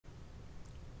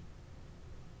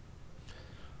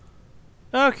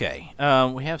Okay,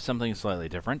 we have something slightly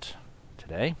different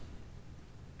today.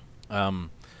 I'm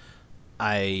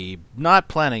not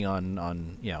planning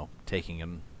on taking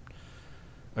an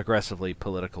aggressively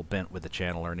political bent with the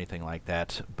channel or anything like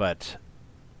that, but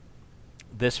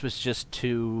this was just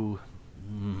too,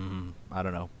 I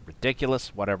don't know,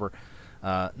 ridiculous, whatever,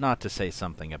 not to say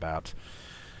something about.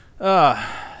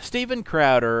 Steven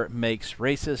Crowder makes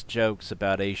racist jokes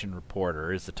about Asian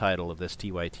reporter is the title of this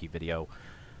TYT video.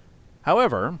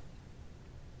 However,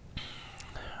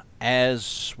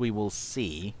 as we will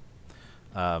see,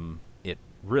 it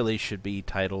really should be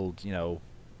titled, Cenk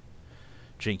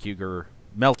Uyger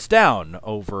melts down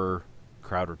over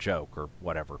Crowder joke or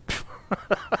whatever.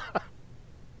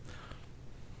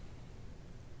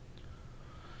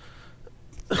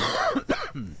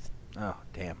 Oh,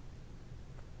 damn.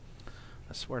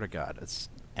 I swear to God, it's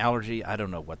allergy. I don't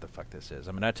know what the fuck this is.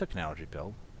 I mean, I took an allergy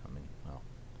pill. I mean, well,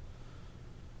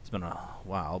 it's been a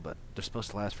while, but they're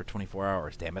supposed to last for 24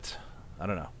 hours, damn it. I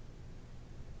don't know.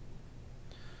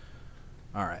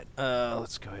 Alright,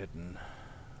 let's go ahead and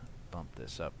bump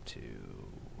this up to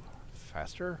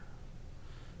faster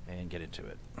and get into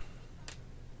it.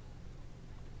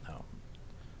 Oh.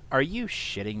 Are you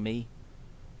shitting me?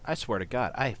 I swear to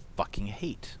God, I fucking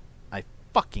hate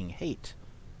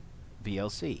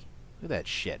VLC. Look at that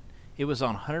shit. It was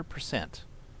on 100%,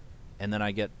 and then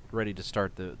I get ready to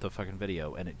start the fucking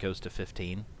video, and it goes to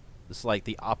 15. This is like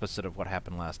the opposite of what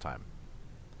happened last time.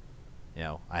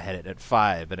 I had it at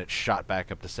 5, and it shot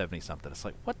back up to 70-something. It's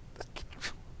like, what?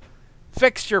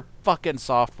 Fix your fucking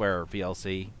software,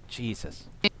 VLC. Jesus.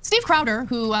 Steve Crowder,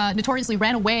 who notoriously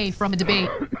ran away from a debate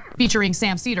featuring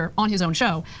Sam Seder on his own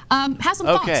show, has some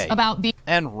thoughts about the...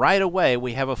 And right away,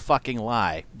 we have a fucking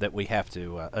lie that we have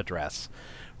to address.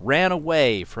 Ran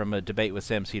away from a debate with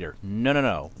Sam Seder.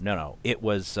 No. It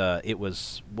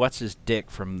was what's his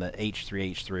dick from the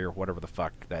H3H3 or whatever the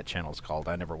fuck that channel is called.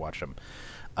 I never watched him.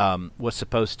 Was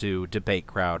supposed to debate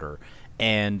Crowder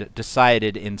and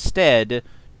decided instead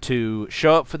to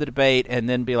show up for the debate and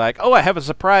then be like, oh, I have a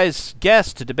surprise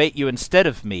guest to debate you instead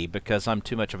of me because I'm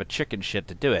too much of a chicken shit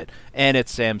to do it. And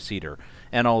it's Sam Seder.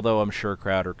 And although I'm sure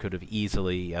Crowder could have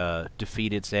easily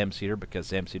defeated Sam Seder because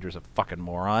Sam Seder's a fucking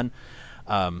moron,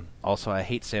 also I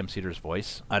hate Sam Seder's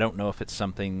voice. I don't know if it's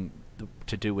something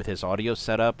to do with his audio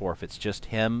setup or if it's just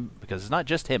him, because it's not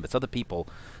just him, it's other people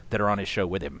that are on his show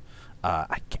with him.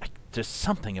 There's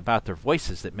something about their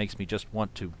voices that makes me just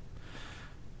want to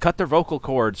cut their vocal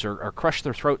cords or crush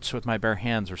their throats with my bare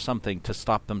hands or something to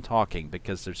stop them talking,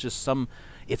 because there's just some...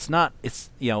 it's not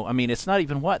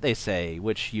even what they say,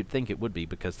 which you'd think it would be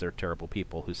because they're terrible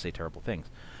people who say terrible things.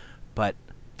 But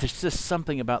there's just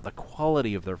something about the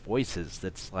quality of their voices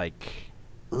that's like,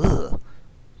 ugh.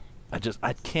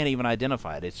 I can't even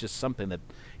identify it. It's just something that...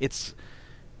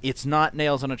 It's not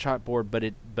nails on a chalkboard, but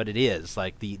it is.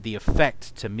 Like the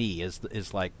effect to me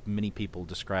is like many people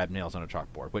describe nails on a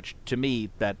chalkboard, which to me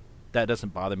that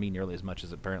doesn't bother me nearly as much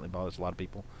as it apparently bothers a lot of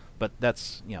people. But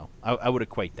that's, I would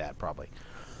equate that probably.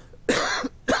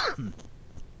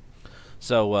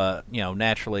 So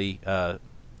naturally,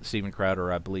 Steven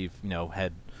Crowder, I believe,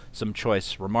 had some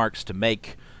choice remarks to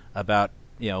make about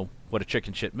what a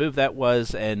chicken shit move that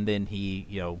was, and then he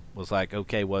was like,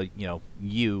 okay, well,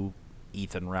 you,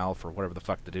 Ethan Ralph, or whatever the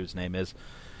fuck the dude's name is.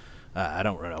 I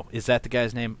don't know. Is that the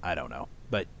guy's name? I don't know.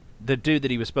 But the dude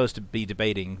that he was supposed to be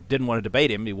debating didn't want to debate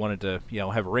him. He wanted to,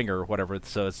 have a ringer or whatever.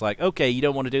 So it's like, okay, you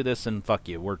don't want to do this, and fuck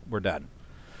you. We're done.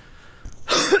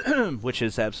 Which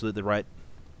is absolutely the right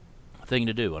thing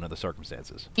to do under the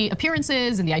circumstances. The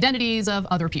appearances and the identities of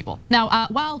other people. Now,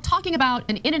 while talking about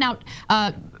an In-N-Out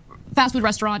fast food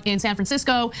restaurant in San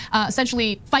Francisco,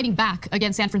 essentially fighting back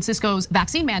against San Francisco's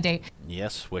vaccine mandate.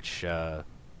 Yes, which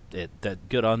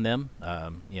good on them.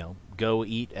 Go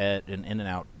eat at an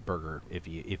In-N-Out burger if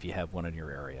you have one in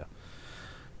your area,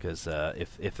 because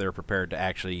if they're prepared to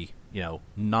actually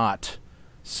not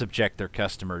subject their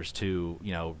customers to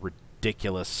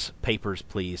ridiculous papers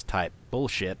please type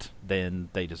bullshit, then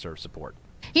they deserve support.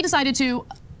 He decided to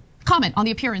comment on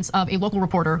the appearance of a local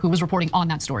reporter who was reporting on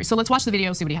that story. So let's watch the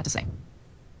video, see what he had to say.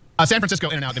 San Francisco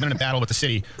In-N-Out, they've been in a battle with the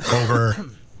city over,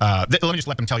 let me just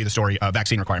let them tell you the story,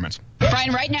 vaccine requirements.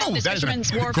 Brian, right now, the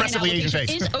Fisherman's Wharf aggressively Asian face.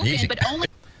 is open, but only...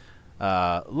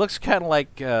 Looks kind of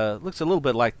like, looks a little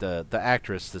bit like the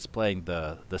actress that's playing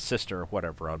the sister or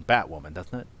whatever on Batwoman,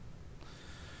 doesn't it?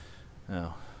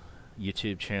 Oh,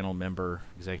 YouTube channel member,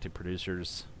 executive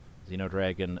producers,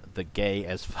 Xenodragon, the gay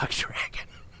as fuck dragon.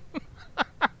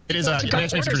 It is.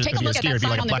 Take a look at that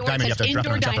sign on the door that says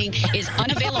indoor dining is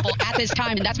unavailable at this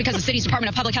time, and that's because the city's Department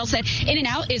of Public Health said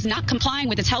In-N-Out is not complying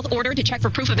with its health order to check for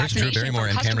proof of vaccination for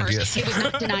customers. It was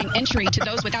not denying entry to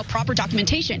those without proper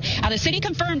documentation. Now, the city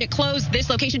confirmed it closed this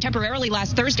location temporarily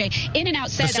last Thursday. In-N-Out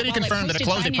said the city confirmed that it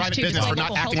closed a private business for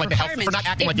not acting like the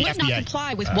FDA. It would not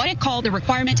comply with what it called the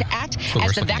requirement to act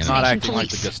as the vaccination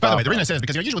police. By the way, the reason I say this is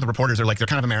because usually with the reporters are like they're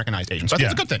kind of Americanized Asians. So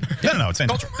it's a good thing. No, it's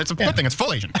culture. It's a good thing. It's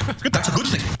full Asian. It's good. That's a good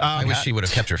thing. I wish she would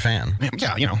have kept her fan.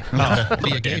 Yeah, you know.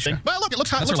 Be a geisha. Well, look, it looks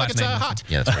hot. It looks like it's hot.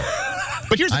 Yeah, that's right.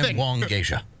 But here's the I'm thing. Wong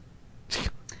Geisha.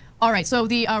 All right, so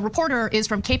the reporter is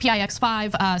from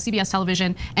KPIX5, CBS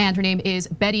television, and her name is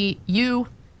Betty Yu.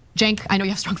 Cenk, I know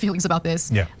you have strong feelings about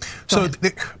this. Yeah. So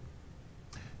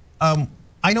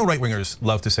I know right-wingers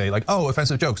love to say, like, oh,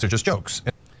 offensive jokes, they're just jokes.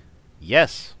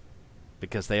 Yes,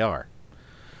 because they are.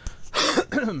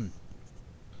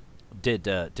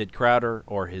 Did Crowder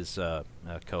or his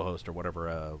co-host or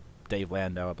whatever, Dave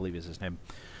Landau, I believe is his name,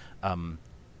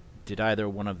 did either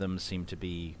one of them seem to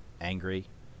be angry?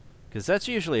 Because that's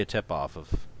usually a tip-off of,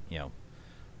 you know,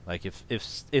 like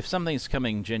if something's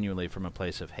coming genuinely from a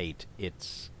place of hate,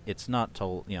 it's not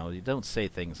told, you know, you don't say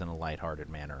things in a lighthearted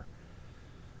manner.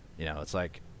 You know, it's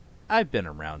like, I've been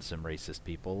around some racist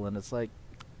people, and it's like,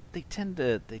 they tend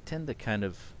to kind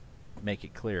of make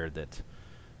it clear that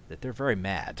they're very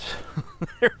mad.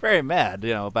 They're very mad,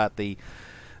 you know, about the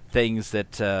things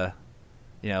that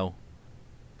you know,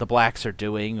 the blacks are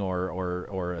doing,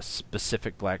 or a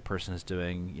specific black person is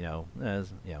doing. You know,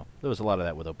 you know, there was a lot of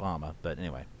that with Obama, but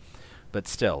anyway, but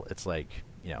still, it's like,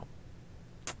 you know,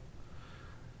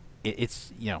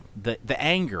 it's, you know, the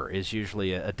anger is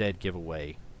usually a dead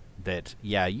giveaway that,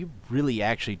 yeah, you really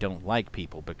actually don't like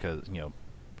people because, you know,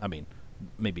 I mean,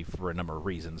 maybe for a number of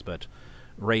reasons, but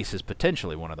race is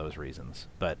potentially one of those reasons.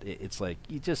 But it's like,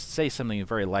 you just say something in a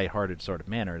very lighthearted sort of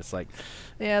manner. It's like,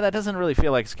 yeah, that doesn't really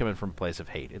feel like it's coming from a place of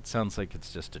hate. It sounds like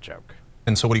it's just a joke.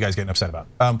 And so what are you guys getting upset about?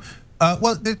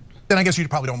 Well, then I guess you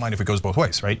probably don't mind if it goes both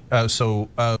ways, right?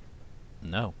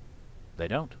 No, they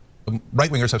don't.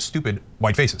 Right-wingers have stupid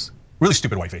white faces. Really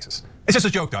stupid white faces. It's just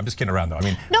a joke, though. I'm just kidding around, though. I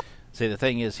mean, no. See, the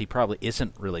thing is, he probably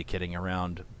isn't really kidding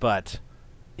around, but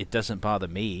it doesn't bother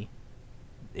me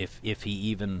if he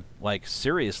even, like,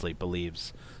 seriously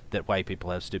believes that white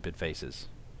people have stupid faces.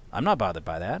 I'm not bothered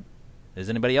by that. Is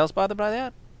anybody else bothered by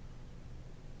that?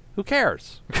 Who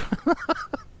cares?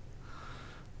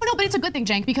 No, but it's a good thing,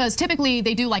 Cenk, because typically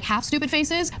they do like half stupid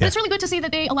faces, but it's really good to see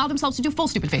that they allow themselves to do full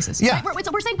stupid faces. Yeah.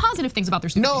 Right? We're saying positive things about their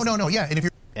stupid faces. No, yeah. And if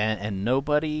you're and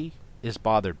nobody is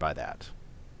bothered by that,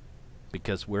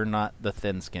 because we're not the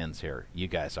thin skins here. You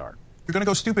guys are. You're going to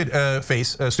go stupid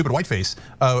stupid white face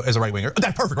as a right-winger.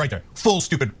 That's perfect right there. Full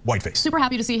stupid white face. Super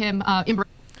happy to see him embrace.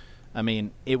 I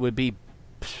mean, it'd be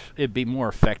more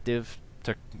effective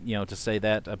to, you know, to say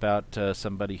that about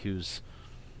somebody who's,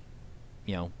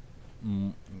 you know,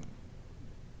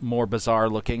 more bizarre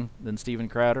looking than Steven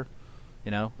Crowder.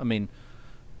 You know, I mean,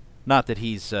 not that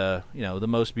he's you know, the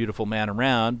most beautiful man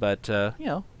around, but you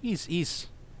know,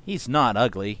 he's not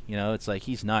ugly. You know, it's like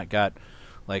he's not got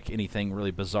like anything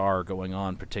really bizarre going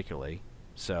on particularly.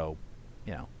 So,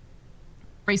 you know,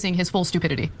 embracing his full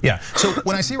stupidity. Yeah. So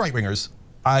when I see right-wingers,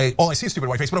 I see a stupid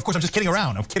white face, but of course I'm just kidding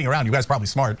around. I'm kidding around. You guys are probably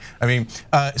smart. I mean,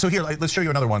 so here, let's show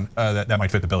you another one that might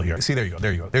fit the bill here. See, there you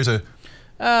go. There's a.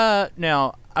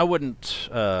 Now, I wouldn't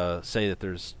say that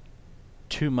there's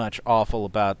too much awful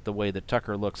about the way that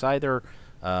Tucker looks either,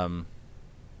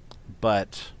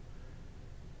 but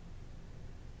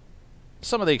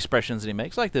some of the expressions that he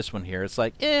makes, like this one here, it's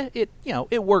like,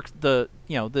 it worked. The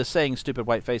saying stupid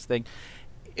white face thing,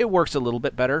 it works a little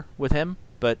bit better with him,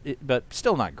 but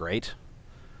still not great.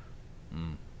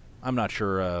 I'm not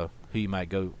sure who you might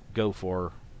go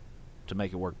for to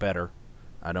make it work better.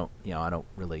 I don't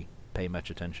really pay much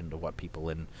attention to what people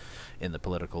in the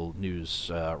political news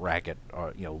racket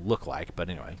look like, but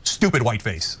anyway. Stupid white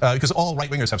face, because all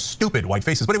right-wingers have stupid white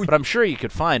faces. But I'm sure you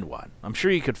could find one. I'm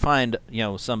sure you could find, you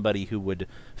know, somebody who would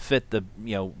fit the,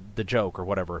 you know, the joke or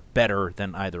whatever better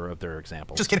than either of their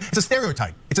examples. Just kidding. It's a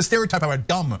stereotype. It's a stereotype how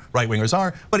dumb right-wingers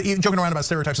are. But joking around about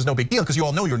stereotypes is no big deal because you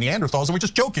all know you're Neanderthals, and we're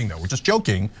just joking, though. We're just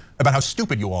joking about how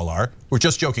stupid you all are. We're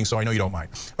just joking, so I know you don't mind.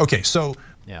 Okay, so.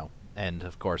 You know, and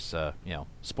of course, you know,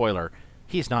 spoiler,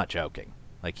 he's not joking.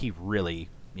 Like, he really,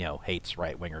 you know, hates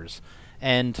right-wingers.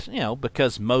 And, you know,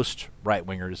 because most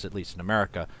right-wingers, at least in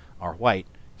America, are white,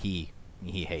 he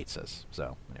hates us.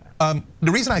 So, anyway.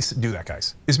 The reason I do that,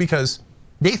 guys, is because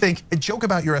they think a joke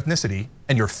about your ethnicity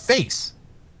and your face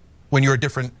when you're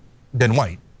different than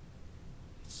white.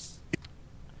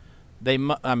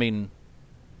 I mean,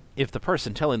 if the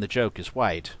person telling the joke is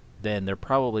white, then they're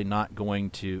probably not going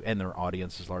to, and their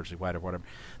audience is largely white or whatever,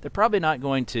 they're probably not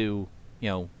going to,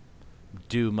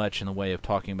 do much in the way of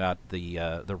talking about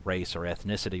the race or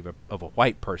ethnicity of a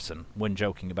white person when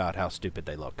joking about how stupid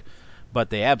they look. But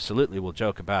they absolutely will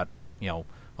joke about,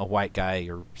 a white guy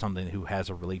or something who has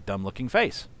a really dumb-looking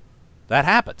face. That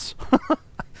happens.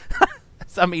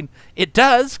 I mean, it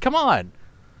does. Come on.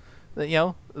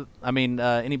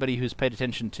 Anybody who's paid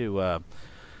attention to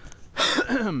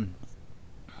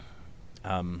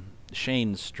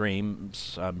Shane's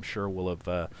streams, I'm sure will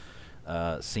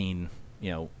have seen,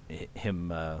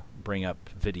 him bring up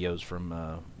videos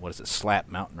from Slap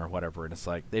Mountain or whatever, and it's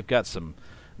like they got some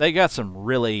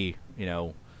really,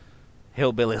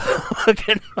 hillbilly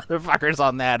looking motherfuckers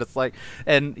on that. It's like,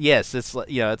 and yes, it's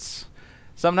it's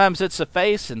sometimes it's a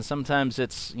face, and sometimes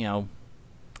it's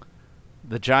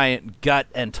the giant gut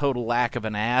and total lack of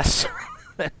an ass.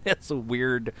 It's a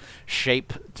weird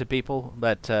shape to people,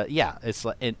 but yeah, it's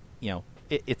like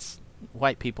it's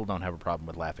white people don't have a problem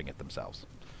with laughing at themselves.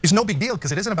 It's no big deal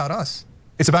because it isn't about us.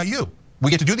 It's about you.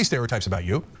 We get to do these stereotypes about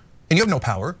you, and you have no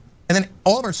power. And then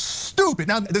all of our stupid,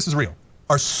 now this is real,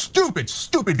 our stupid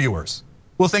viewers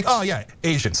will think, oh yeah,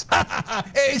 Asians.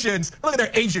 Asians, look at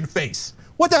their Asian face.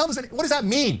 What the hell what does that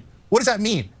mean? What does that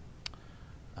mean?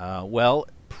 Well,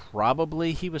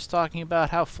 probably he was talking about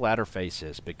how flat her face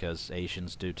is, because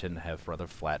Asians do tend to have rather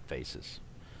flat faces.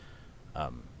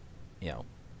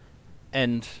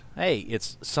 And hey,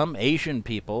 it's some Asian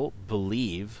people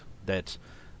believe that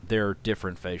there are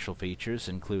different facial features,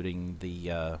 including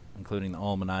the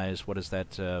almond-eyes. What is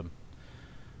that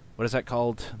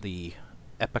called? The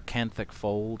epicanthic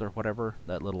fold or whatever,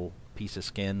 that little piece of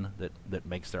skin that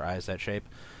makes their eyes that shape.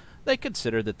 They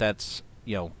consider that that's,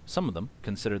 some of them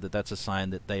consider that that's a sign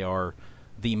that they are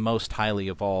the most highly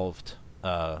evolved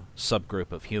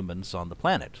subgroup of humans on the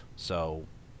planet. So,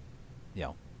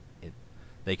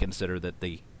 they consider that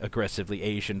the aggressively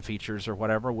Asian features or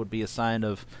whatever would be a sign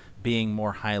of being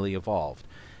more highly evolved.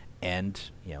 And,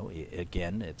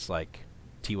 again, it's like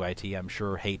TYT, I'm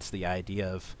sure, hates the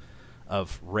idea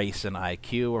of race and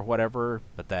IQ or whatever,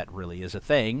 but that really is a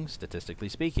thing, statistically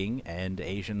speaking, and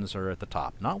Asians are at the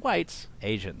top. Not whites,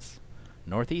 Asians.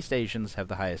 Northeast Asians have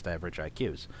the highest average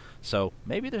IQs. So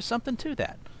maybe there's something to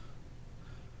that.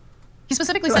 He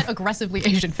specifically said aggressively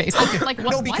Asian face. Like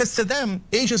what? No, because to them,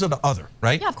 Asians are the other,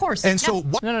 right? Yeah, of course. And so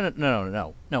what?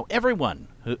 No. Everyone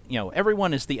who,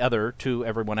 everyone is the other to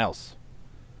everyone else.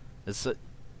 It's,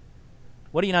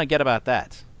 what do you not get about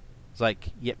that? It's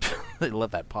like, yep, they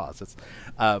love that pause. It's,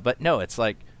 but no, it's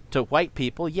like, to white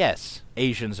people, yes,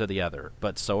 Asians are the other,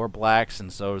 but so are blacks,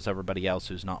 and so is everybody else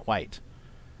who's not white.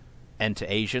 And to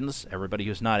Asians, everybody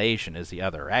who's not Asian is the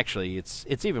other. Actually,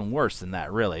 it's even worse than that,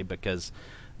 really, because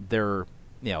they're,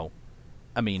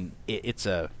 it's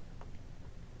a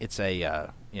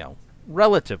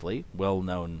relatively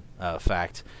well-known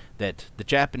fact that the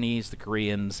Japanese, the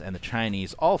Koreans, and the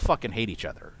Chinese all fucking hate each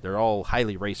other. They're all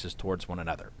highly racist towards one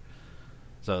another.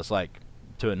 So it's like,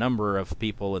 to a number of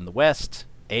people in the West,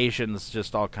 Asians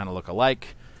just all kind of look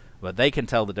alike, but they can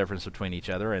tell the difference between each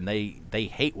other, and they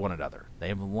hate one another. They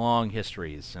have long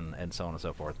histories, and so on and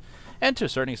so forth. And to a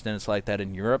certain extent, it's like that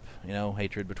in Europe.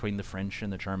 Hatred between the French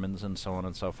and the Germans and so on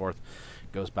and so forth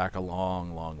goes back a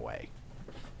long, long way.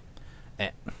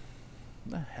 And what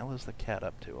the hell is the cat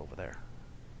up to over there?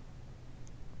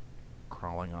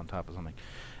 Crawling on top of something.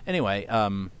 Anyway,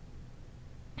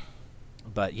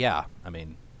 but yeah,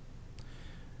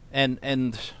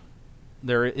 and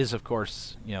there is, of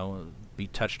course, be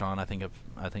touched on. I think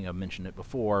I've mentioned it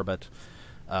before, but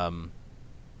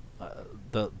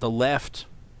the left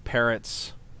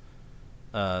parrots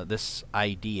this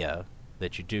idea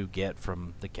that you do get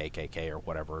from the KKK or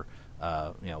whatever,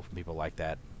 from people like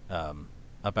that,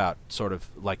 about sort of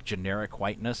like generic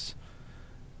whiteness.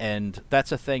 And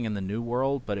that's a thing in the New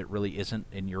World, but it really isn't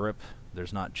in Europe.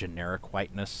 There's not generic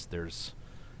whiteness. There's,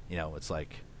 it's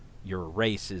like your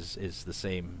race is the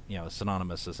same,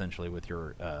 synonymous essentially with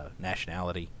your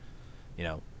nationality.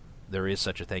 There is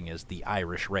such a thing as the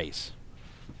Irish race,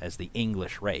 as the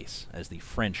English race, as the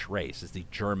French race, as the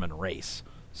German race.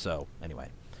 So anyway,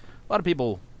 a lot of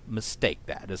people mistake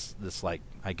that as this, like,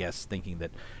 I guess, thinking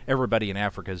that everybody in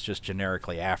Africa is just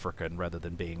generically African rather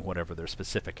than being whatever their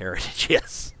specific heritage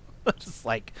is. Just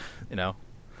like,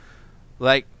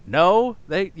 like, no,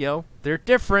 they, they're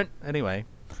different. Anyway.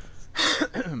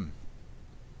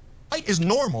 White is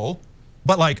normal,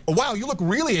 but like, oh, wow, you look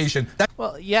really Asian.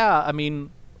 Well, yeah,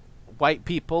 white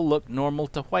people look normal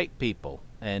to white people.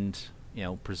 And,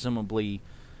 presumably,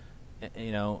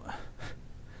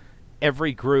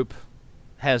 every group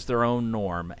has their own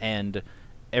norm, and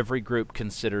every group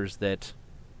considers that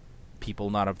people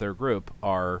not of their group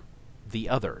are the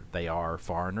other. They are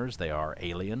foreigners. They are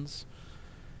aliens.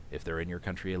 If they're in your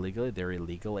country illegally, they're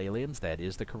illegal aliens. That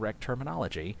is the correct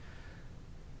terminology.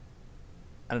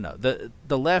 I don't know.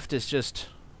 The left is just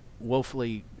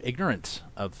woefully ignorant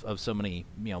of so many,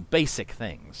 basic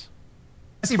things.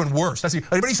 That's even worse. But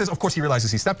he says, of course, he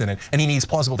realizes he stepped in it, and he needs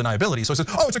plausible deniability. So he says,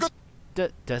 oh, it's a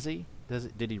good does he?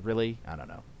 Did he really? I don't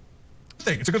know.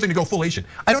 thing. It's a good thing to go full Asian.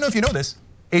 I don't know if you know this.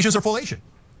 Asians are full Asian.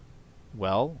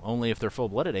 Well, only if they're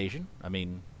full-blooded Asian. I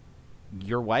mean,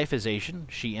 your wife is Asian.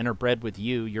 She interbred with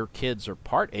you. Your kids are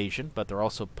part Asian, but they're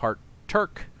also part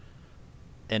Turk.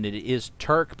 And it is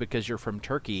Turk because you're from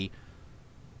Turkey.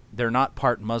 They're not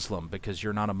part Muslim because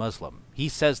you're not a Muslim. He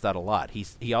says that a lot.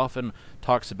 He often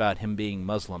talks about him being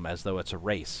Muslim as though it's a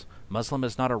race. Muslim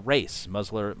is not a race.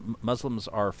 Muslims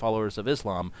are followers of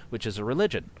Islam, which is a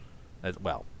religion.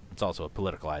 Well, it's also a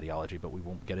political ideology, but we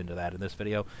won't get into that in this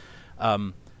video.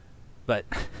 But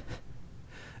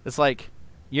it's like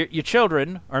your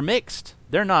children are mixed.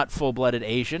 They're not full-blooded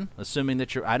Asian, assuming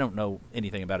that I don't know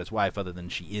anything about his wife other than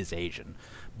she is Asian.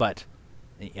 But,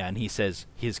 and he says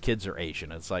his kids are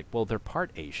Asian. It's like, well, they're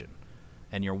part Asian.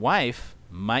 And your wife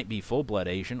might be full-blood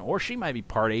Asian, or she might be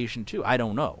part Asian too. I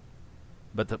don't know.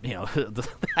 But the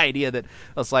idea that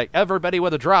it's like everybody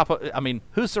with a drop of, I mean,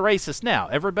 who's the racist now?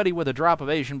 Everybody with a drop of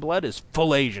Asian blood is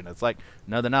full Asian. It's like,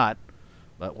 no, they're not.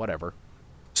 But whatever.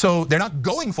 So they're not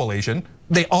going full Asian.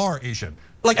 They are Asian.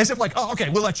 Like, as if like, oh, okay,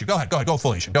 we'll let you. Go ahead, go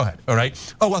full Asian. Go ahead, all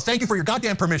right? Oh, well, thank you for your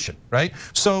goddamn permission, right?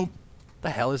 So. The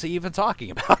hell is he even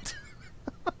talking about?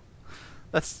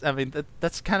 That's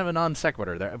kind of a non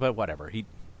sequitur there, but whatever. He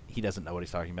doesn't know what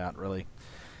he's talking about, really.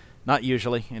 Not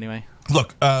usually, anyway.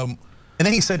 Look, and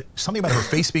then he said something about her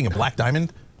face being a black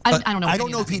diamond. I don't know. I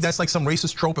don't know if that's like some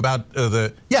racist trope about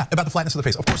about the flatness of the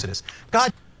face. Of course it is.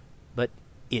 God. But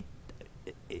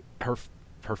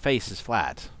her face is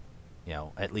flat,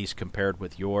 at least compared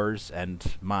with yours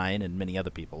and mine and many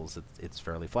other people's. It's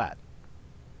fairly flat.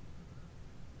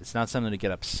 It's not something to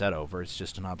get upset over. It's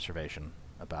just an observation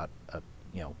about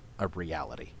a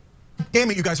reality. Damn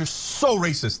it, you guys are so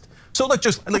racist. So look,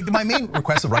 just like my main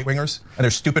request of right-wingers and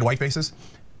their stupid white faces,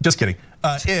 just kidding,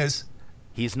 is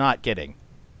he's not kidding.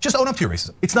 Just own up to your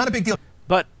racism. It's not a big deal.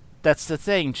 But that's the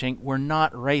thing, Chink. We're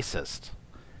not racist.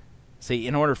 See,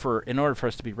 in order for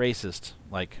us to be racist,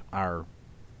 like our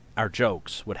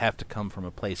jokes would have to come from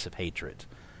a place of hatred,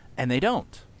 and they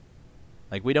don't.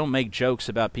 Like, we don't make jokes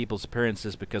about people's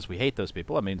appearances because we hate those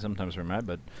people. I mean, sometimes we might,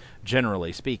 but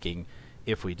generally speaking,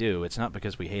 if we do, it's not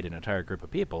because we hate an entire group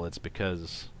of people. It's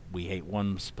because we hate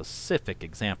one specific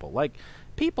example. Like,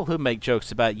 people who make jokes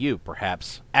about you,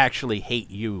 perhaps, actually hate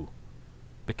you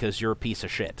because you're a piece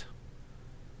of shit.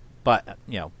 But,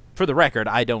 for the record,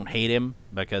 I don't hate him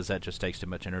because that just takes too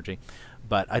much energy.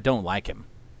 But I don't like him.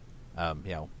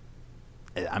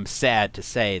 I'm sad to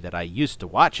say that I used to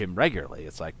watch him regularly.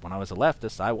 It's like when I was a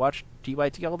leftist, I watched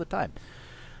TYT all the time.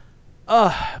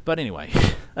 But anyway,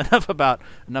 enough about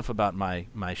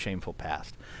my shameful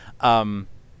past. But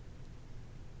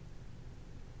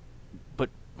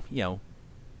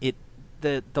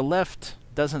the left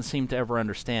doesn't seem to ever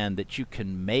understand that you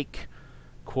can make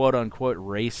quote unquote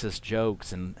racist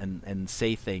jokes and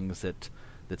say things that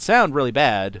sound really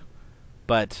bad,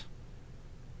 but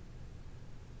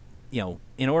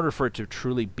in order for it to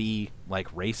truly be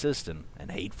like racist and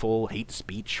hateful, hate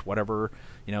speech, whatever,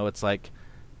 it's like,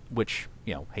 which,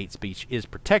 hate speech is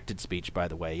protected speech, by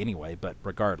the way, anyway, but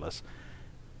regardless.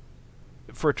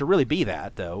 For it to really be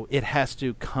that, though, it has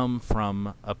to come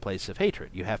from a place of hatred.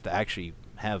 You have to actually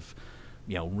have,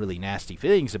 really nasty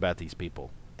feelings about these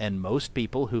people. And most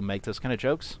people who make those kind of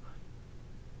jokes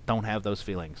don't have those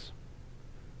feelings.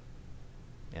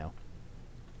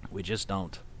 We just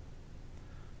don't.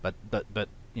 But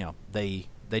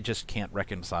they just can't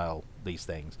reconcile these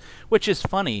things, which is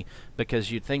funny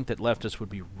because you'd think that leftists would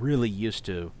be really used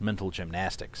to mental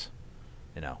gymnastics,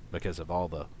 because of all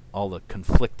the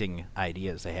conflicting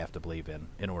ideas they have to believe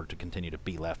in order to continue to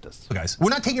be leftists. Guys, we're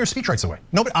not taking your speech rights away.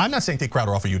 Nobody. I'm not saying take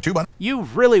Crowder off of YouTube. You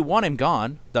really want him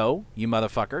gone, though, you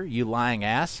motherfucker, you lying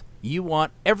ass. You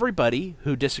want everybody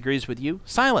who disagrees with you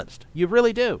silenced. You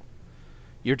really do.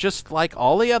 You're just like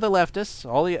all the other leftists.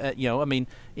 All the,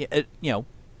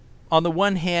 on the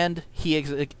one hand, he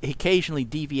occasionally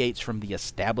deviates from the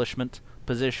establishment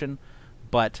position,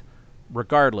 but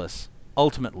regardless,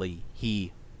 ultimately,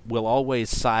 he will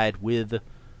always side with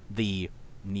the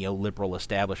neoliberal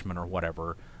establishment or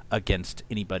whatever against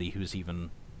anybody who's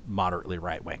even moderately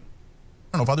right-wing.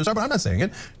 I don't know if others are, but I'm not saying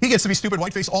it. He gets to be stupid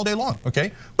whiteface all day long,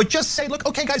 okay? But just say, look,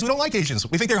 okay, guys, we don't like Asians.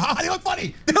 We think they look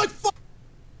funny. They look funny.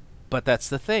 But that's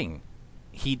the thing.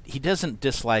 he doesn't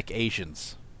dislike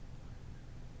Asians.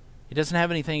 He doesn't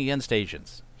have anything against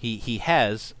Asians. He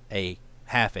has a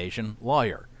half Asian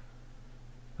lawyer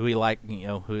who he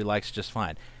likes just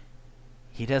fine.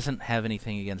 He doesn't have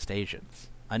anything against Asians.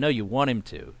 I know you want him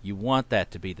to. You want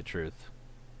that to be the truth,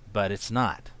 but it's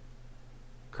not.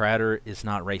 Crowder is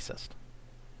not racist.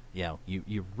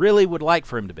 You really would like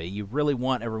for him to be. You really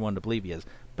want everyone to believe he is,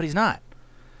 but he's not.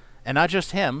 And not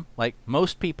just him, like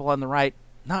most people on the right,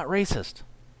 not racist.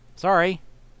 Sorry.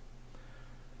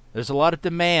 There's a lot of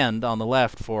demand on the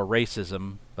left for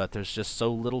racism, but there's just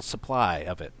so little supply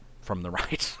of it from the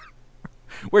right.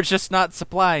 We're just not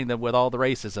supplying them with all the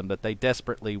racism that they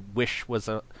desperately wish was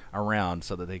around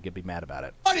so that they could be mad about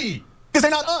it. Funny! Because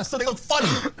they're not us, so they look funny.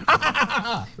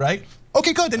 Right?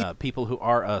 Okay, good. Then people who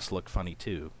are us look funny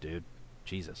too, dude.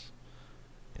 Jesus.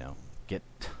 Get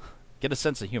a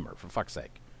sense of humor, for fuck's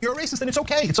sake. You're a racist, and it's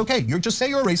okay. It's okay. You just say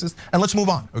you're a racist, and let's move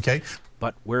on, okay?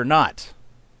 But we're not.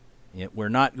 We're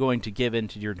not going to give in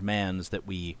to your demands that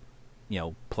we,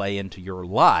 play into your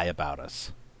lie about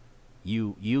us.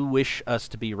 You wish us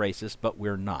to be racist, but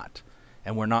we're not.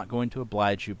 And we're not going to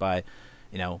oblige you by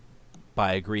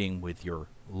agreeing with your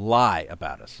lie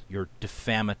about us, your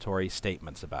defamatory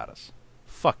statements about us.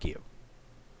 Fuck you.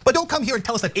 But don't come here and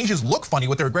tell us that Asians look funny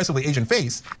with their aggressively Asian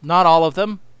face. Not all of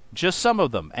them, just some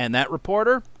of them. And that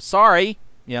reporter, sorry,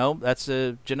 that's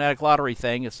a genetic lottery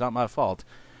thing. It's not my fault.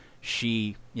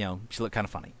 She looked kind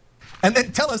of funny. And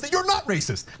then tell us that you're not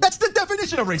racist. That's the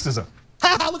definition of racism.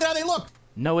 Ha ha, look at how they look.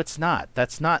 No, it's not.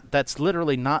 That's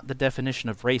literally not the definition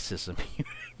of racism,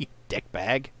 you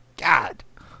dickbag. God.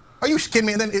 Are you kidding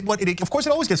me? And then, of course,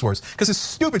 it always gets worse. Because this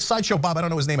stupid sideshow Bob, I don't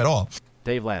know his name at all.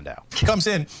 Dave Landau. He comes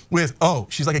in with, oh,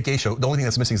 she's like a gay show. The only thing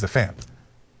that's missing is the fan.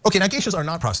 Okay, now geishas are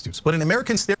not prostitutes, but in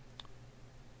American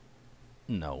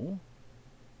No.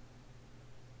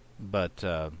 But,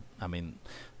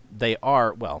 they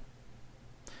are,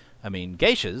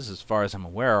 geishas, as far as I'm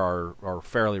aware, are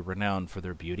fairly renowned for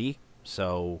their beauty.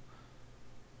 So,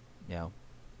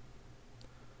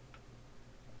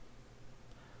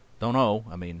 don't know.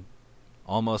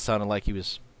 Almost sounded like he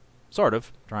was sort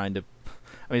of trying to,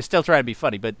 still trying to be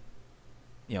funny, but,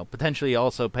 potentially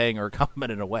also paying her a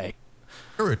compliment in a way.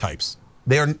 Stereotypes.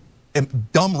 They are,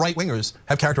 dumb right-wingers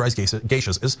have characterized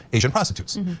geishas as Asian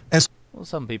prostitutes. Mm-hmm. And well,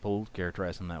 some people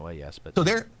characterize them that way, yes. But so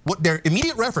their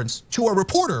immediate reference to a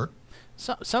reporter.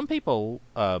 Some people,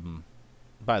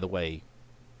 by the way,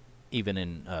 even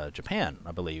in Japan,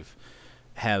 I believe,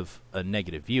 have a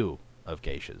negative view of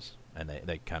geishas, and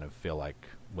they kind of feel like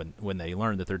when they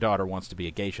learn that their daughter wants to be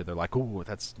a geisha, they're like, ooh,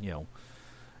 that's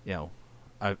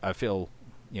I feel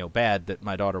bad that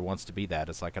my daughter wants to be that.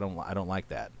 It's like I don't like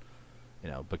that,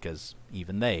 because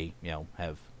even they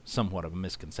have somewhat of a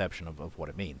misconception of what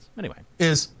it means. Anyway,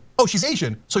 She's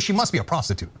Asian, so she must be a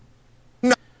prostitute.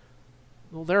 No.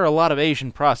 Well, there are a lot of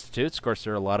Asian prostitutes. Of course,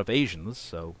 there are a lot of Asians.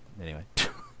 So anyway,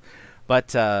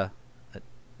 but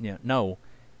no,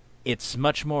 it's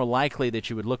much more likely that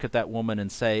you would look at that woman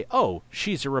and say, "Oh,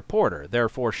 she's a reporter,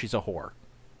 therefore she's a whore,"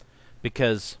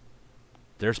 because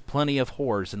there's plenty of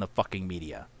whores in the fucking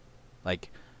media.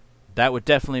 Like, that would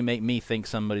definitely make me think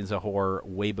somebody's a whore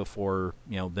way before,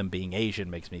 them being Asian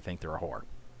makes me think they're a whore.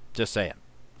 Just saying.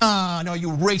 No, you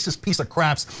racist piece of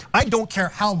craps. I don't care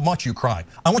how much you cry.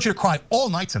 I want you to cry all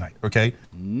night tonight, okay?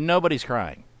 Nobody's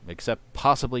crying, except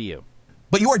possibly you.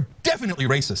 But you are definitely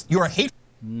racist. You are hateful.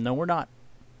 No, we're not.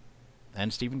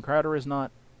 And Steven Crowder is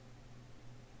not.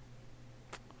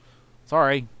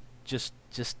 Sorry. Just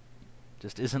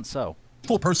isn't so.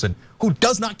 Person who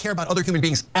does not care about other human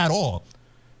beings at all.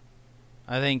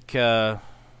 I think, there's,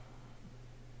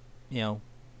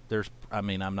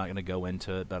 I'm not going to go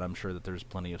into it, but I'm sure that there's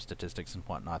plenty of statistics and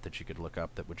whatnot that you could look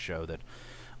up that would show that,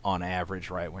 on average,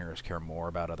 right-wingers care more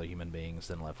about other human beings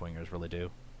than left-wingers really do.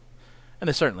 And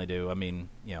they certainly do.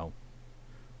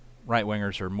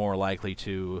 Right-wingers are more likely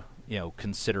to,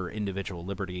 consider individual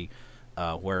liberty,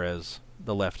 whereas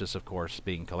the leftists, of course,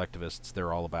 being collectivists,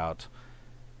 they're all about,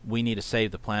 we need to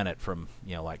save the planet from,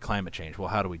 like climate change. Well,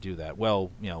 how do we do that? Well,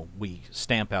 we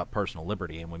stamp out personal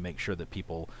liberty and we make sure that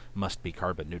people must be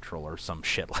carbon neutral or some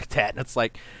shit like that. And it's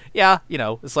like, yeah,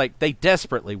 it's like they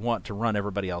desperately want to run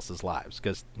everybody else's lives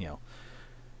because,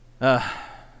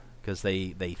 because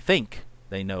they think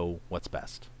they know what's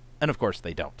best. And of course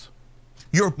they don't.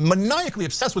 You're maniacally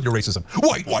obsessed with your racism.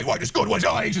 White is good. White,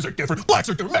 Asians are different. Blacks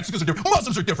are different. Mexicans are different.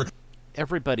 Muslims are different.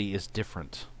 Everybody is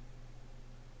different.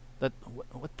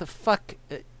 What the fuck?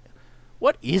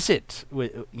 What is it?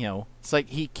 It's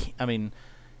like you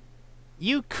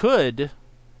could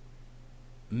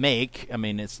make.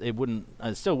 It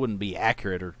still wouldn't be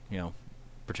accurate or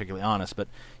particularly honest, but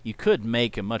you could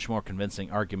make a much more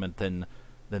convincing argument than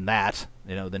that,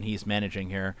 than he's managing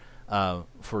here,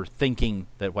 for thinking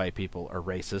that white people are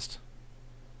racist.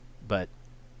 But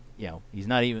he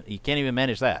can't even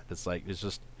manage that. It's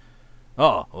just,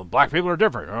 well, black people are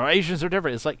different, or Asians are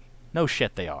different. It's like, no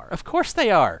shit, they are. Of course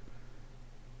they are.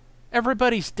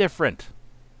 Everybody's different.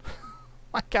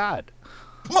 My God.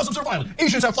 Muslims are violent.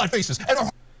 Asians have flat faces. And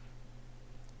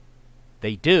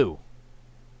they do.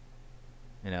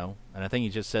 And I think he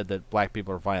just said that black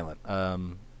people are violent.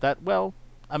 On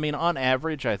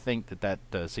average, I think that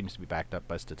seems to be backed up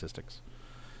by statistics.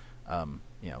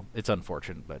 It's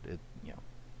unfortunate, but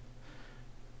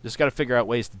just got to figure out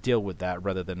ways to deal with that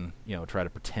rather than try to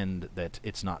pretend that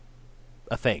it's not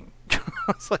a thing.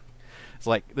 This is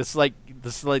like the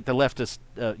leftist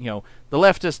the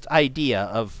leftist idea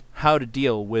of how to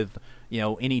deal with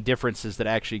any differences that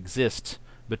actually exist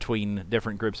between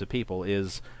different groups of people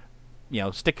is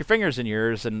stick your fingers in your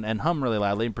ears and hum really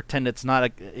loudly and pretend it's not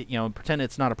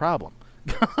a problem.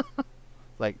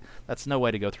 That's no way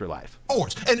to go through life.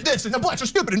 And this, and the blacks are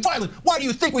stupid and violent. Why do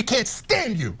you think we can't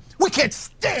stand you? We can't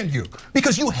stand you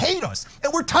because you hate us,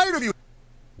 and we're tired of you.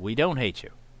 We don't hate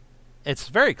you. It's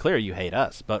very clear you hate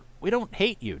us, but we don't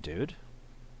hate you, dude.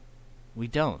 We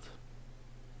don't.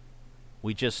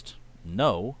 We just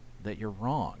know that you're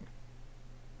wrong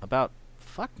about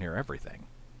fuck near everything.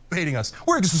 Hating us.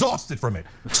 We're exhausted from it.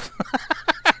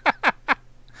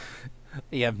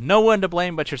 You have no one to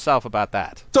blame but yourself about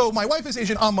that. So my wife is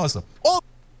Asian, I'm Muslim.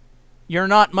 You're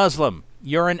not Muslim.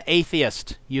 You're an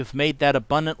atheist. You've made that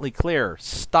abundantly clear.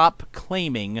 Stop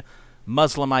claiming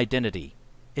Muslim identity.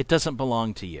 It doesn't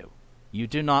belong to you. You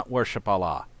do not worship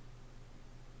Allah.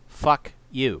 Fuck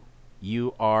you.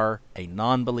 You are a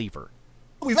non-believer.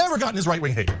 We've ever gotten is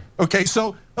right-wing hate. Okay,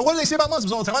 so what do they say about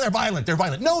Muslims all the time? Oh, they're violent. They're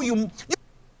violent. No, you...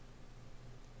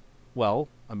 Well,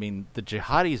 the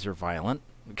jihadis are violent.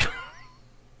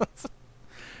 Of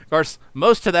course,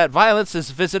 most of that violence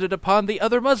is visited upon the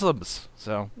other Muslims.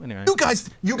 So, anyway. You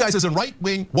guys as in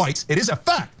right-wing whites, it is a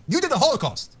fact. You did the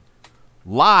Holocaust.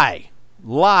 Lie,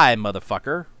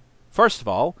 motherfucker. First of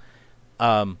all,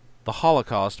 the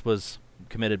Holocaust was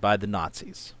committed by the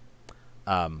Nazis,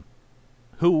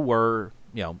 who were,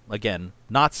 again,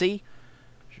 Nazi.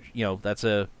 That's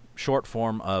a short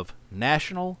form of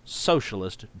National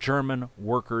Socialist German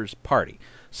Workers' Party.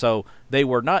 So they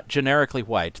were not generically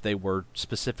white, they were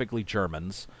specifically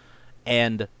Germans,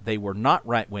 and they were not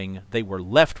right-wing, they were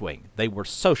left-wing, they were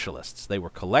socialists, they were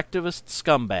collectivist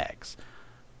scumbags.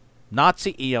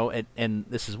 Nazi, and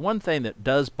this is one thing that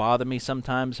does bother me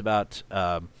sometimes about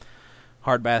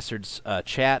Hard Bastards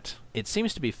chat. It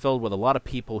seems to be filled with a lot of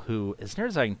people who, as near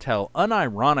as I can tell,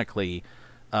 unironically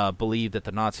believe that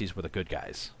the Nazis were the good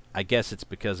guys. I guess it's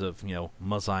because of,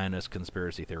 Zionist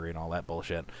conspiracy theory and all that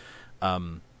bullshit.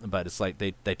 But it's like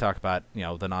they talk about,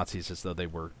 the Nazis as though they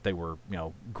were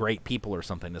great people or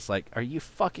something. It's like, are you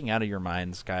fucking out of your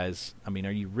minds, guys? Are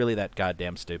you really that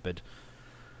goddamn stupid?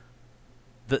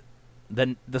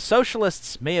 The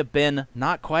socialists may have been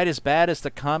not quite as bad as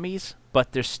the commies,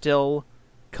 but they're still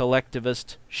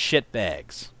collectivist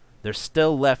shitbags. They're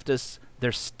still leftists.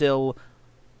 They're still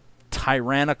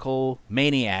tyrannical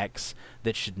maniacs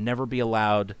that should never be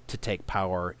allowed to take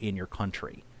power in your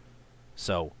country.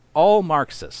 So all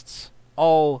Marxists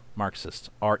are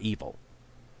evil.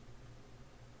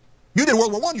 You did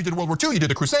World War I, you did World War II, you did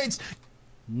the Crusades.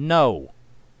 No.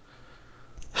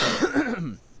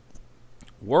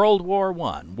 World War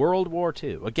I, World War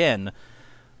II. Again,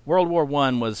 World War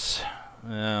I was,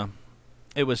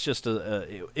 it was just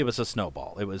it was a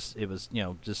snowball. It was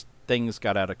just things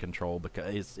got out of control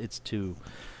because it's too,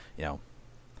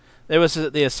 there was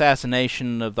the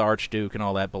assassination of the Archduke and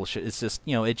all that bullshit. It's just,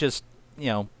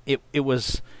 it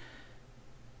was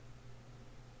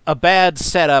a bad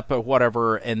setup or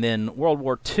whatever. And then World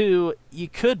War II, you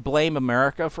could blame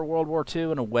America for World War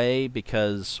II in a way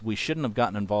because we shouldn't have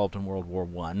gotten involved in World War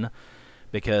I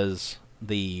because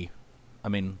World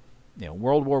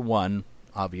War I,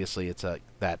 obviously it's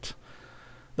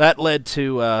that led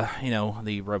to,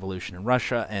 the revolution in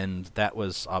Russia, and that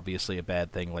was obviously a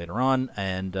bad thing later on.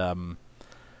 And,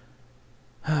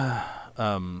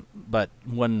 but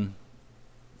one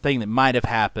thing that might have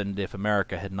happened if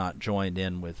America had not joined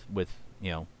in with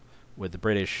the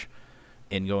British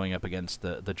in going up against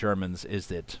the Germans is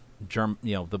that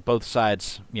the both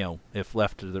sides, if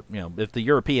left to the, if the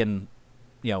European,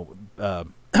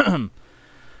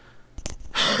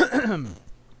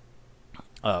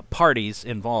 parties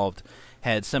involved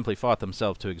had simply fought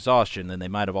themselves to exhaustion, then they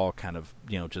might have all kind of,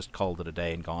 just called it a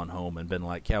day and gone home and been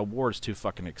like, yeah, war's too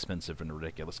fucking expensive and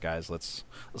ridiculous, guys. Let's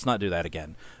not do that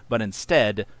again. But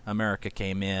instead, America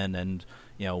came in and,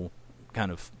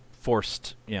 kind of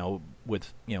forced,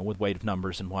 with weight of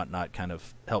numbers and whatnot, kind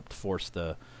of helped force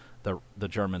the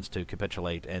Germans to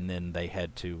capitulate, and then they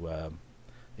had to,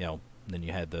 then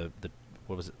you had the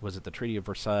what was it? Was it the Treaty of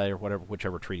Versailles or whatever,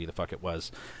 whichever treaty the fuck it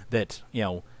was, that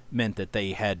meant that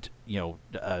they had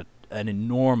an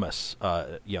enormous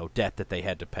debt that they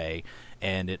had to pay,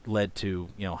 and it led to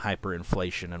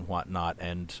hyperinflation and whatnot,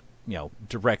 and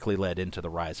directly led into the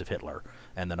rise of Hitler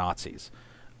and the Nazis.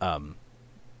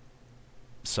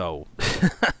 So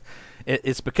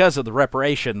it's because of the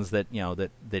reparations that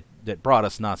that brought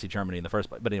us Nazi Germany in the first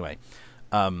place. But anyway,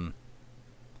 so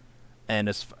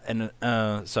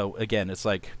again, it's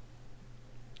like,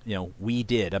 we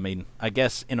did. I mean, I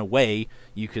guess in a way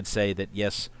you could say that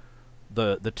yes,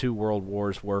 the two world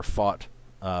wars were fought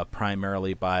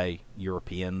primarily by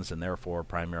Europeans and therefore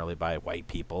primarily by white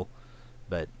people,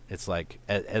 but it's like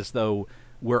as though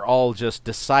we're all just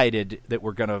decided that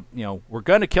we're gonna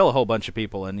kill a whole bunch of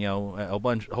people and a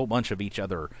whole bunch of each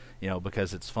other,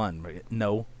 because it's fun.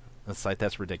 No,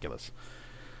 that's ridiculous.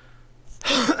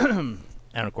 And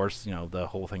of course, the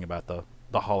whole thing about the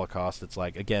Holocaust, it's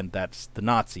like, again, that's the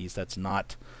Nazis. That's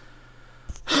not.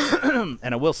 And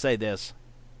I will say this: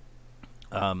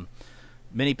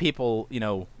 many people,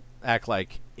 act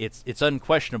like it's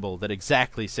unquestionable that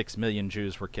exactly 6 million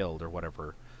Jews were killed or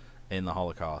whatever in the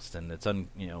Holocaust, and it's and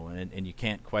you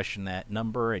can't question that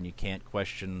number, and you can't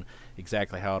question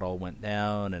exactly how it all went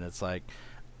down, and it's like,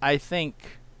 I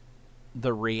think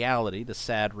the reality, the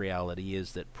sad reality,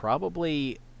 is that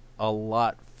probably a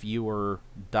lot fewer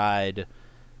died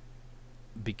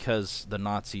because the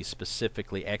Nazis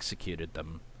specifically executed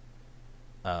them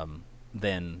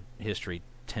than history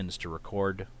tends to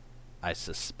record. I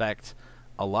suspect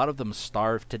a lot of them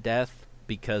starved to death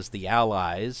because the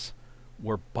Allies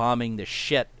were bombing the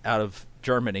shit out of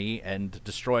Germany and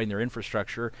destroying their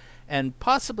infrastructure, and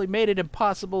possibly made it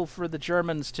impossible for the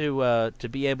Germans to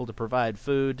be able to provide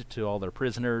food to all their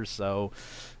prisoners. So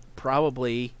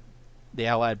probably the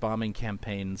Allied bombing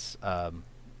campaigns,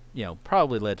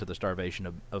 probably led to the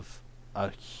starvation of a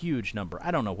huge number.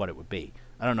 I don't know what it would be.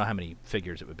 I don't know how many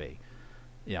figures it would be.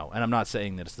 And I'm not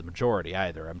saying that it's the majority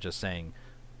either. I'm just saying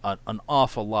an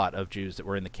awful lot of Jews that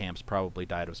were in the camps probably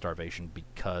died of starvation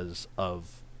because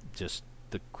of just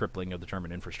the crippling of the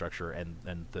German infrastructure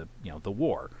and the the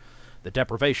war, the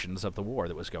deprivations of the war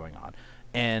that was going on.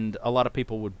 And a lot of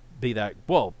people would be that,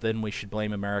 well, then we should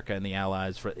blame America and the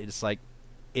Allies for. It's like,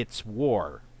 it's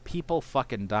war. People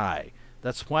fucking die.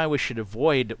 That's why we should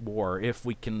avoid war if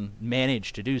we can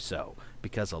manage to do so,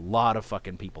 because a lot of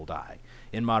fucking people die.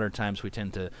 In modern times, we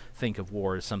tend to think of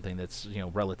war as something that's,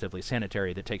 relatively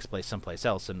sanitary, that takes place someplace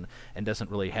else and doesn't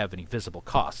really have any visible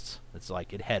costs. It's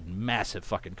like it had massive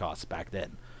fucking costs back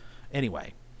then.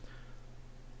 Anyway.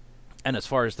 And as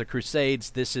far as the Crusades,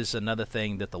 this is another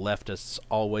thing that the leftists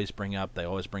always bring up. They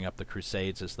always bring up the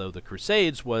Crusades as though the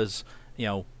Crusades was,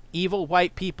 evil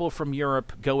white people from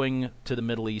Europe going to the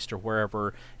Middle East or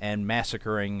wherever and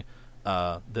massacring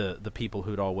the people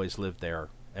who'd always lived there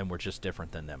and were just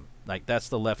different than them. Like, that's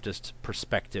the leftist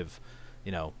perspective,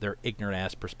 their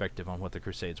ignorant-ass perspective on what the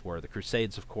Crusades were. The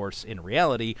Crusades, of course, in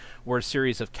reality, were a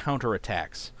series of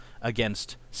counterattacks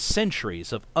against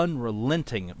centuries of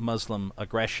unrelenting Muslim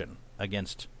aggression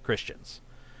against Christians.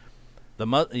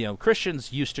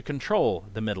 Christians used to control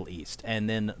the Middle East, and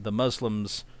then the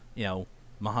Muslims,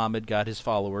 Muhammad got his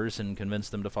followers and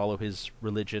convinced them to follow his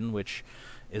religion, which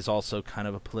is also kind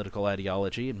of a political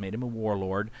ideology, and made him a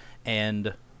warlord.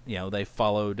 And, they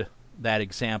followed that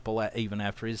example even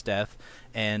after his death.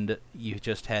 And you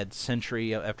just had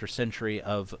century after century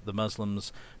of the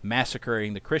Muslims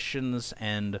massacring the Christians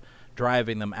and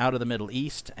driving them out of the Middle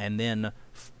East, and then,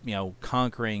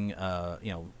 conquering,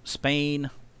 Spain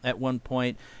at one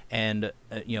point, and,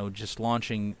 just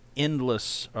launching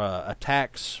endless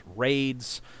attacks,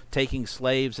 raids, taking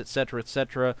slaves,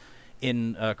 etc.,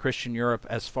 in Christian Europe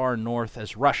as far north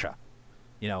as Russia,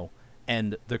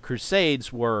 and the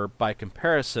Crusades were, by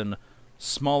comparison,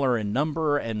 smaller in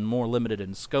number and more limited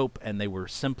in scope, and they were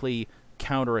simply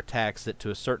counterattacks that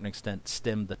to a certain extent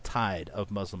stemmed the tide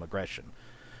of Muslim aggression.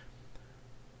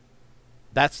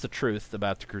 That's the truth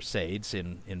about the Crusades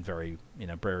in very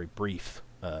brief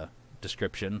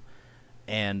description.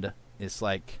 And it's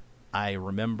like, I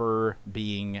remember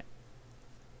being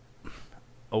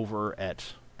over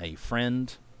at a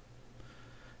friend's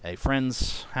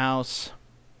house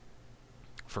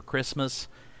for Christmas,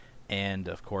 and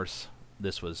of course,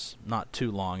 this was not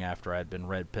too long after I'd been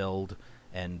red-pilled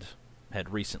and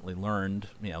had recently learned,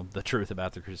 the truth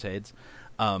about the Crusades.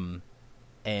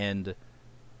 And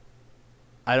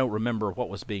I don't remember what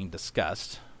was being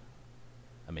discussed.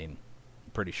 I mean,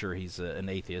 I'm pretty sure he's an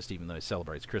atheist, even though he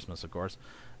celebrates Christmas, of course.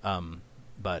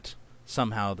 But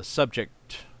somehow the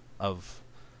subject of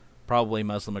probably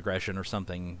Muslim aggression or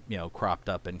something, cropped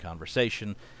up in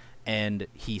conversation. And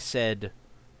he said,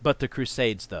 but the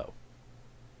Crusades, though.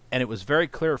 And it was very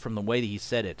clear from the way that he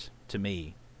said it to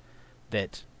me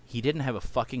that he didn't have a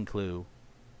fucking clue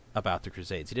about the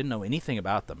Crusades. He didn't know anything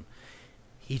about them.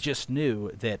 He just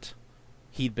knew that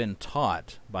he'd been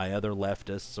taught by other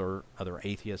leftists or other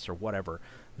atheists or whatever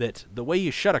that the way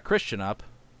you shut a Christian up,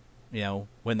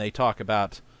 when they talk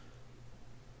about,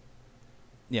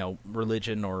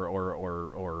 religion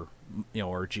or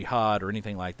jihad or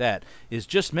anything like that, is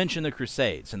just mention the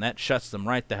Crusades, and that shuts them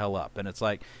right the hell up. And it's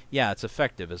like, yeah, it's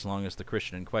effective as long as the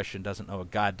Christian in question doesn't know a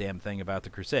goddamn thing about the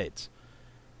Crusades.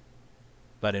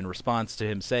 But in response to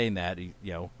him saying that,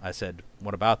 I said,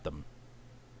 what about them?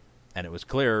 And it was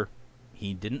clear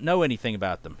he didn't know anything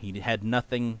about them. He had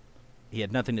nothing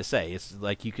to say. It's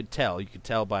like you could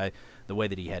tell by the way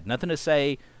that he had nothing to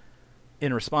say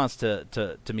in response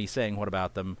to me saying what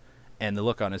about them, and the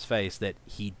look on his face that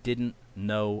he didn't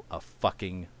know a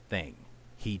fucking thing.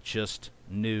 He just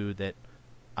knew that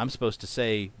I'm supposed to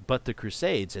say, but the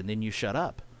Crusades, and then you shut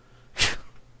up.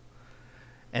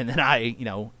 And then I,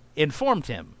 informed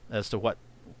him as to what,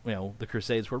 the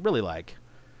Crusades were really like.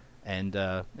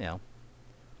 And,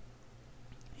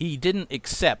 he didn't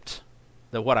accept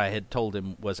that what I had told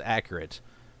him was accurate,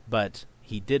 but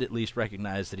he did at least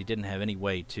recognize that he didn't have any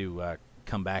way to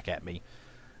come back at me,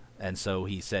 and so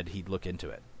he said he'd look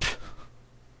into it.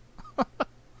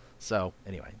 So,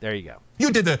 anyway, there you go.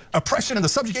 You did the oppression and the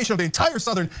subjugation of the entire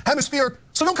southern hemisphere,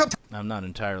 so don't come I'm not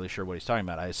entirely sure what he's talking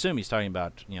about. I assume he's talking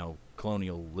about,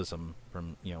 colonialism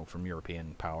from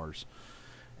European powers.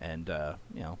 And,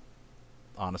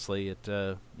 honestly,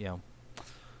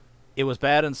 it was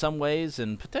bad in some ways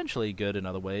and potentially good in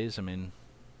other ways. I mean,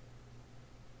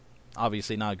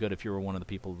 obviously not good if you were one of the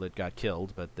people that got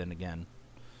killed, but then again,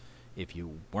 if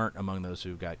you weren't among those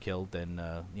who got killed, then,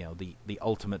 the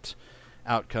ultimate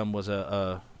outcome was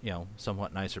a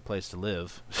somewhat nicer place to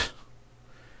live.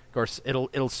 Of course,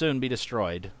 it'll soon be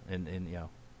destroyed, and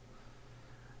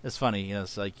it's funny,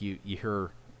 it's like you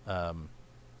hear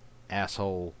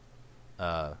asshole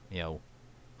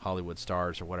Hollywood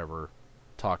stars or whatever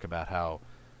talk about how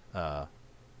I'm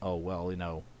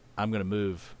gonna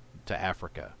move to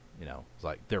Africa. It's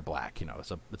like they're black.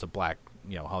 It's a black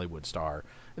Hollywood star,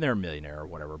 and they're a millionaire or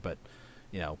whatever. But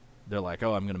they're like,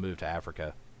 oh, I'm gonna move to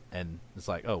Africa, and it's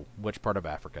like, oh, which part of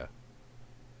Africa?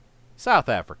 South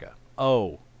Africa.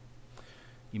 Oh,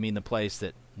 you mean the place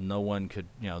that no one could,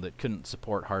 that couldn't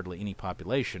support hardly any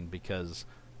population because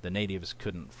the natives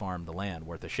couldn't farm the land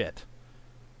worth a shit.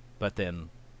 But then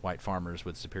white farmers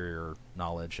with superior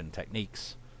knowledge and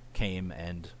techniques came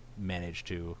and managed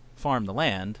to farm the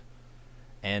land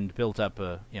and built up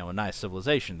a nice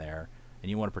civilization there. And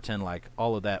you want to pretend like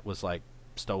all of that was like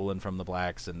stolen from the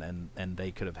blacks and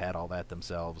they could have had all that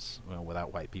themselves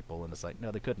without white people, and it's like,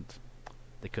 no, they couldn't.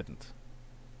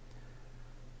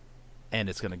 And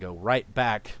it's going to go right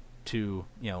back to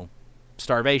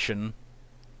starvation,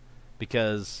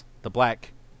 because the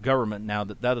black government, now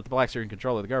that the blacks are in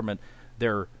control of the government,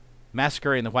 they're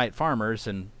massacring the white farmers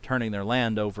and turning their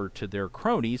land over to their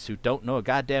cronies who don't know a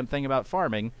goddamn thing about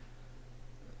farming,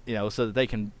 so that they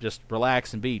can just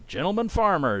relax and be gentlemen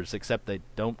farmers, except they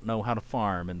don't know how to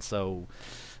farm. And so,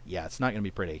 yeah, it's not going to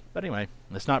be pretty. But anyway,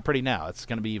 it's not pretty now. It's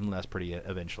going to be even less pretty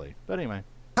eventually. But anyway.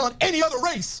 On any other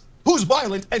race who's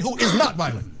violent and who is not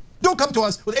violent. Don't come to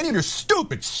us with any of your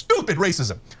stupid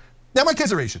racism. Now, my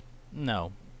kids are Asian.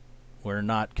 No, we're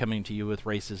not coming to you with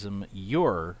racism.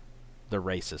 You're the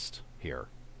racist here.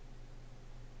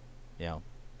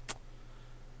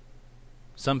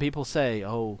 Some people say,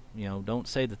 oh, don't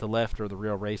say that the left are the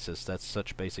real racists. That's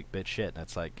such basic bitch shit. And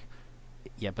it's like,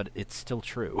 yeah, but it's still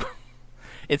true.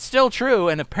 It's still true,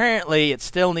 and apparently it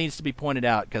still needs to be pointed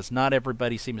out, because not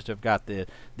everybody seems to have got the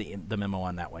memo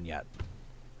on that one yet.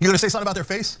 You going to say something about their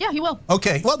face? Yeah, he will.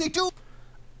 Okay, well, they do.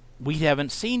 We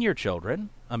haven't seen your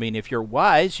children. I mean, if you're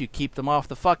wise, you keep them off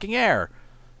the fucking air.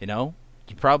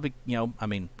 You probably, I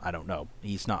mean, I don't know.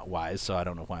 He's not wise, so I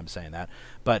don't know why I'm saying that.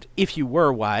 But if you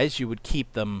were wise, you would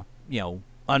keep them,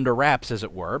 under wraps, as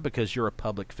it were, because you're a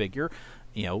public figure.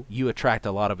 You attract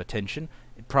a lot of attention.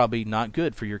 Probably not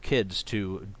good for your kids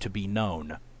to be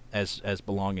known as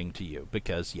belonging to you,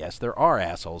 because, yes, there are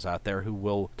assholes out there who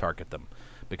will target them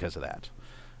because of that.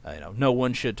 No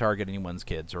one should target anyone's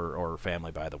kids or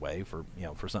family, by the way, for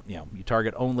something, you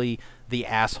target only the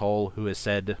asshole who has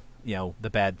said, the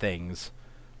bad things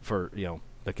for,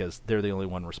 because they're the only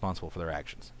one responsible for their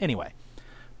actions. Anyway,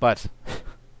 but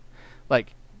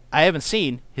like, I haven't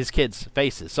seen his kids'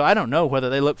 faces, so I don't know whether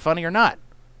they look funny or not.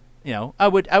 I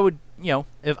would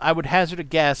if I would hazard a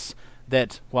guess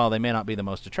that while they may not be the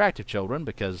most attractive children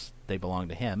because they belong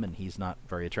to him and he's not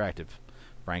very attractive,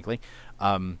 frankly,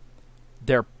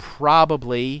 they're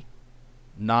probably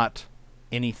not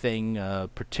anything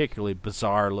particularly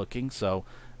bizarre looking. So,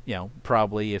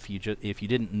 probably if you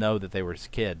didn't know that they were his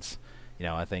kids,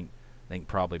 I think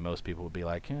probably most people would be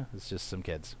like, yeah, it's just some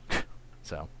kids.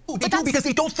 So they do because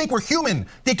they don't think we're human.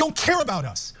 They don't care about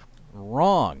us.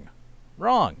 Wrong,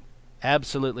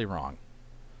 absolutely wrong.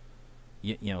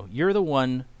 You're the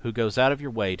one who goes out of your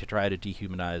way to try to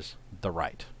dehumanize the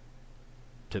right.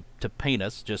 To paint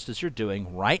us, just as you're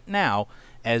doing right now,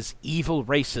 as evil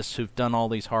racists who've done all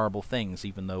these horrible things,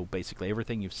 even though basically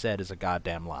everything you've said is a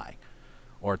goddamn lie.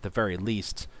 Or at the very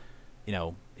least,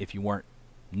 if you weren't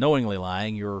knowingly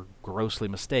lying, you're grossly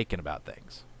mistaken about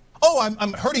things. Oh,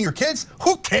 I'm hurting your kids?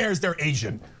 Who cares? They're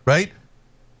Asian, right?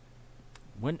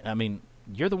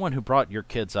 You're the one who brought your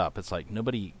kids up. It's like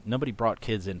nobody brought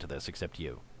kids into this except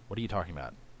you. What are you talking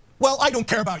about? Well, I don't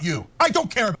care about you. I don't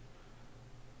care.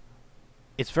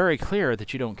 It's very clear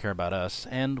that you don't care about us,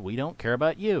 and we don't care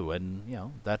about you,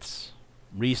 and that's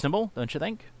reasonable, don't you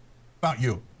think? About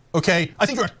you, okay? I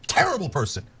think you're a terrible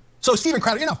person. So, Steven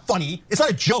Crowder, you're not funny. It's not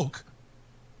a joke.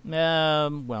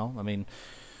 Well,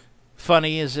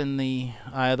 funny is in the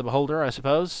eye of the beholder, I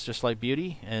suppose, just like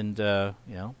beauty, and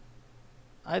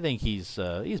I think he's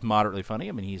moderately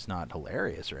funny. He's not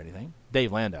hilarious or anything.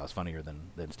 Dave Landau's funnier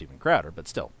than Steven Crowder, but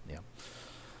still,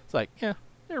 it's like,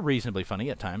 they're reasonably funny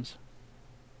at times.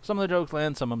 Some of the jokes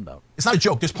land, some of them don't. It's not a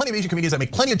joke. There's plenty of Asian comedians that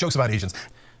make plenty of jokes about Asians.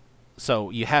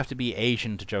 So you have to be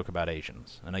Asian to joke about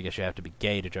Asians, and I guess you have to be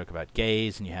gay to joke about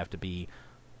gays, and you have to be,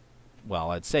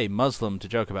 well, I'd say Muslim to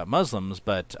joke about Muslims,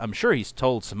 but I'm sure he's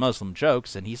told some Muslim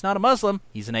jokes, and he's not a Muslim,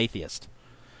 he's an atheist.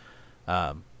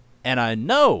 And I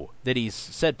know that he's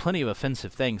said plenty of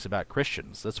offensive things about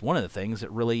Christians. That's one of the things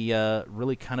that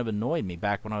really kind of annoyed me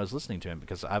back when I was listening to him,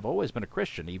 because I've always been a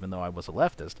Christian, even though I was a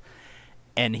leftist.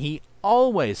 And he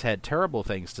always had terrible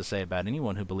things to say about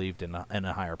anyone who believed in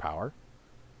a higher power.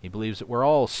 He believes that we're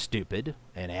all stupid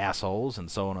and assholes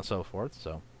and so on and so forth.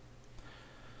 So,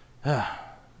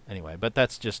 anyway, but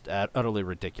that's just utterly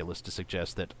ridiculous to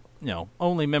suggest that,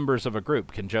 only members of a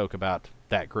group can joke about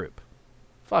that group.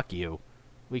 Fuck you.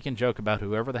 We can joke about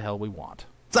whoever the hell we want.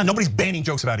 It's not, nobody's banning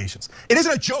jokes about Asians. It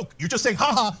isn't a joke. You're just saying,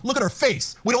 haha, look at her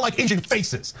face. We don't like Asian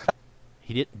faces.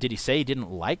 Did he say he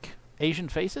didn't like Asian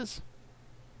faces?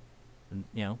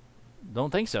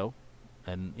 Don't think so.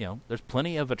 And, there's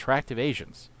plenty of attractive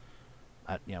Asians.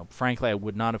 Frankly, I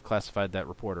would not have classified that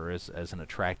reporter as an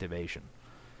attractive Asian.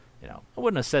 I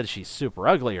wouldn't have said she's super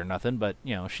ugly or nothing, but,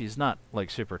 she's not, like,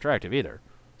 super attractive either.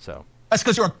 So. That's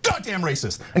because you're a goddamn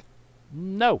racist.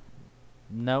 No,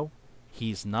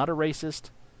 he's not a racist.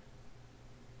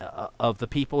 Of the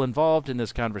people involved in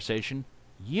this conversation,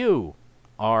 you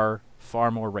are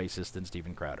far more racist than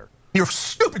Steven Crowder. Your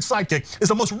stupid sidekick is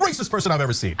the most racist person I've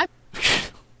ever seen.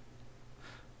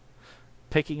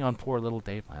 Picking on poor little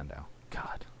Dave Landau.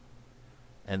 God.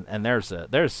 And there's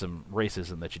some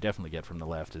racism that you definitely get from the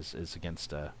left is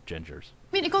against gingers.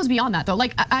 It goes beyond that, though.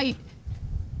 Like, I've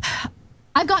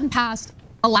gotten past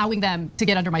allowing them to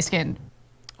get under my skin.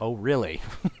 Oh, really?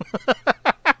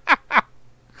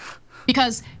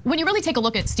 Because when you really take a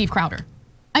look at Steve Crowder,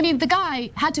 the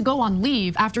guy had to go on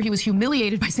leave after he was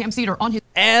humiliated by Sam Seder on his...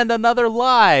 And another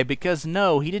lie, because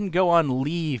no, he didn't go on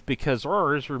leave because,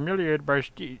 he's humiliated by,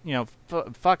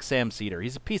 fuck Sam Seder.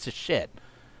 He's a piece of shit.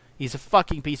 He's a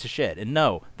fucking piece of shit. And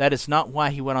no, that is not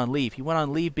why he went on leave. He went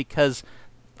on leave because,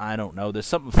 I don't know, there's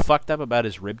something fucked up about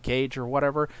his rib cage or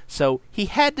whatever. So he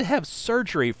had to have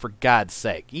surgery, for God's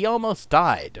sake. He almost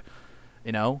died.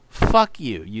 Fuck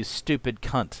you, you stupid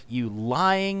cunt. You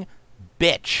lying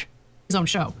bitch. His own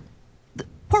show. The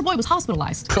poor boy was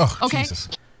hospitalized. Oh, okay? Jesus.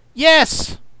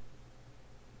 Yes!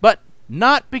 But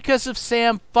not because of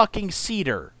Sam fucking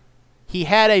Seder. He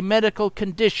had a medical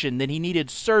condition that he needed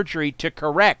surgery to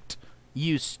correct.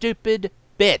 You stupid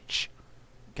bitch.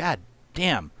 God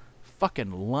damn.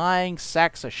 Fucking lying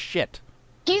sacks of shit.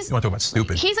 You want to talk about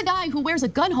stupid? He's a guy who wears a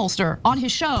gun holster on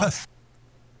his show.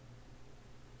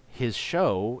 His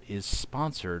show is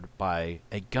sponsored by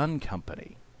a gun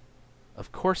company.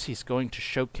 Of course he's going to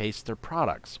showcase their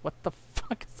products. What the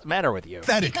fuck is the matter with you?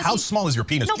 Pathetic. How small is your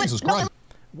penis? No, Jesus Christ.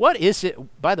 What is it,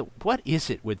 what is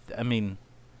it with,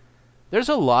 there's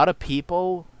a lot of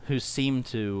people who seem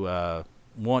to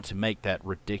want to make that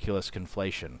ridiculous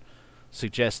conflation,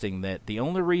 suggesting that the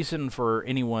only reason for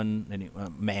anyone,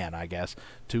 man, I guess,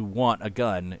 to want a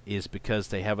gun is because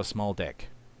they have a small dick.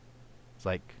 It's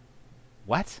like,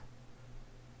 what?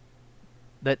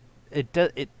 That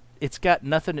it's got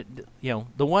nothing to,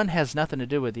 the one has nothing to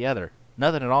do with the other.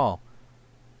 Nothing at all.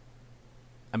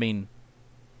 I mean,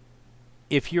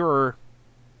 if you're,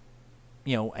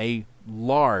 a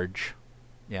large,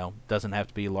 doesn't have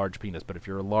to be a large penis, but if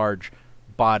you're a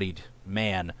large-bodied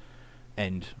man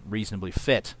and reasonably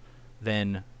fit,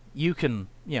 then you can,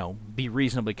 be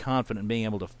reasonably confident in being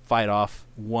able to fight off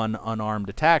one unarmed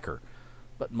attacker.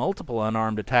 But multiple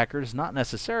unarmed attackers, not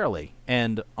necessarily.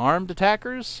 And armed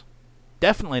attackers,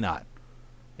 definitely not.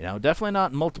 Definitely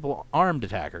not multiple armed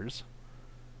attackers.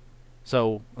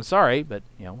 So, I'm sorry, but,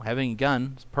 having a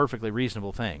gun is a perfectly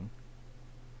reasonable thing.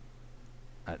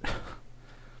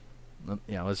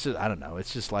 It's just, I don't know,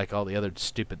 it's just like all the other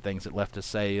stupid things that leftists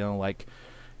say, like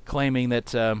claiming that,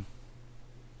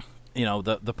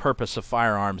 the purpose of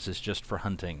firearms is just for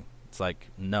hunting. It's like,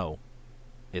 no,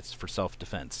 it's for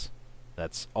self-defense.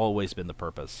 That's always been the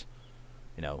purpose.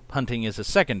 Hunting is a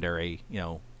secondary,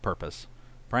 purpose.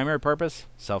 Primary purpose,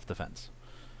 self-defense.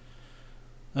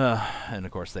 And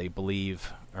of course they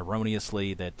believe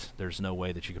erroneously that there's no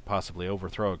way that you could possibly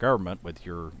overthrow a government with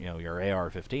your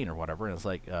AR-15 or whatever. And it's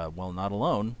like, well, not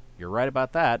alone. You're right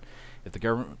about that. If the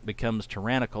government becomes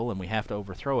tyrannical and we have to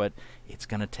overthrow it, it's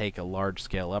going to take a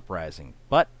large-scale uprising.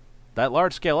 But that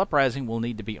large-scale uprising will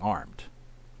need to be armed.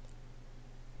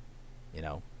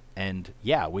 And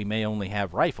yeah, we may only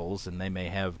have rifles and they may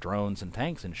have drones and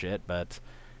tanks and shit, but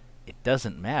it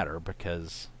doesn't matter,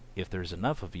 because if there's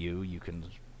enough of you, you can,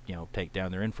 take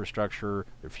down their infrastructure,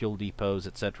 their fuel depots,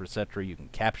 etc., etc. You can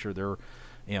capture their,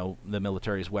 the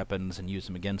military's weapons and use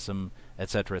them against them,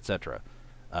 etc., etc.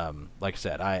 Like I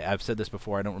said, I've said this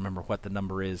before. I don't remember what the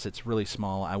number is. It's really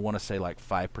small. I want to say like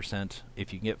 5%.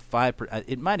 If you can get 5%,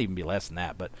 it might even be less than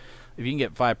that, but if you can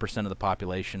get 5% of the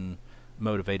population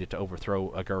motivated to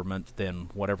overthrow a government, then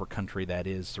whatever country that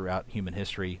is throughout human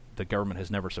history, the government has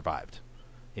never survived.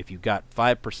 If you've got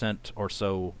 5% or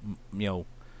so,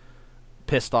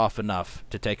 pissed off enough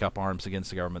to take up arms against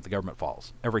the government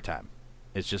falls every time.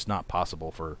 It's just not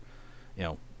possible for,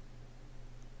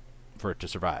 for it to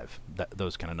survive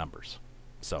those kind of numbers.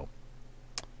 So,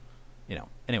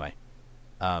 anyway,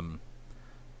 and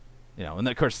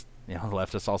of course, the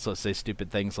leftists also say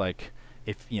stupid things like,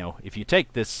 if you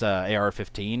take this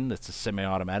AR-15 that's a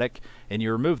semi-automatic and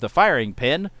you remove the firing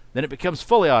pin, then it becomes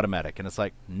fully automatic. And it's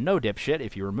like, no, dipshit.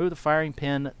 If you remove the firing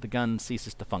pin, the gun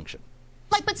ceases to function.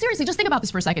 But seriously, just think about this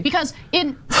for a second, because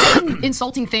in saying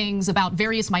insulting things about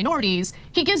various minorities,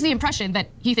 he gives the impression that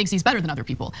he thinks he's better than other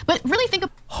people. But really think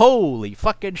of— Holy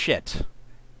fucking shit.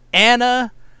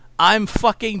 Anna, I'm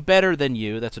fucking better than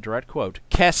you. That's a direct quote.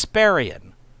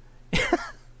 Kasparian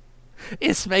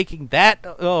is making that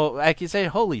accusation.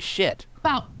 Holy shit.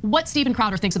 About what Steven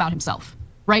Crowder thinks about himself,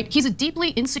 right? He's a deeply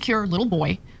insecure little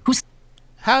boy who's—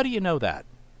 How do you know that?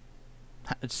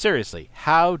 Seriously,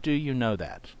 how do you know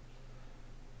that?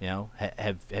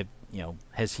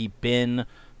 Has he been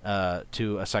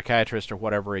to a psychiatrist or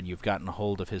whatever, and you've gotten a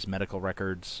hold of his medical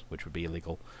records, which would be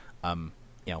illegal? How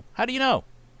do you know?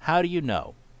 How do you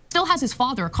know? Still has his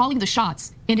father calling the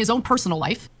shots in his own personal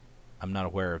life. I'm not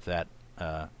aware of that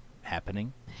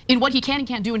happening. In what he can and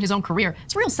can't do in his own career.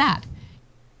 It's real sad.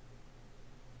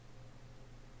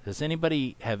 Does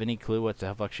anybody have any clue what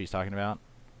the fuck she's talking about?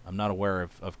 I'm not aware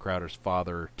of Crowder's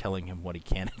father telling him what he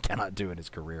can and cannot do in his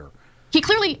career. He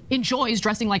clearly enjoys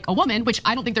dressing like a woman, which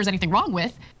I don't think there's anything wrong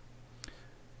with.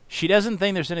 She doesn't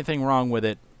think there's anything wrong with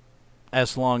it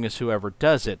as long as whoever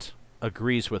does it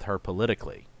agrees with her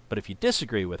politically. But if you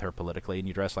disagree with her politically and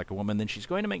you dress like a woman, then she's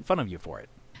going to make fun of you for it.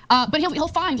 But he'll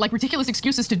find like ridiculous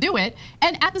excuses to do it.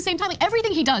 And at the same time, like,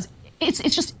 everything he does, it's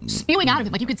just spewing out of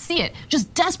him. Like, you could see it,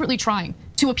 just desperately trying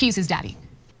to appease his daddy.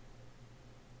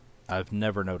 I've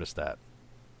never noticed that.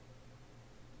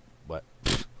 What?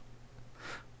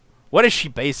 What is she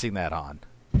basing that on?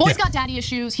 Boy's got daddy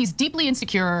issues. He's deeply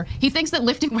insecure. He thinks that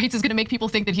lifting weights is going to make people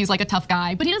think that he's like a tough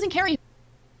guy, but he doesn't care.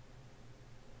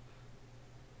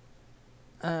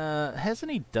 Hasn't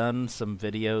he done some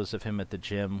videos of him at the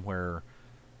gym where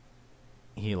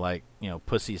he, like,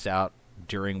 pussies out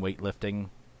during weightlifting,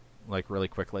 like, really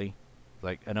quickly?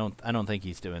 Like, I don't think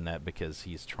he's doing that because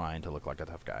he's trying to look like a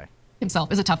tough guy.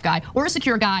 Himself as a tough guy or a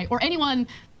secure guy or anyone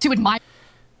to admire.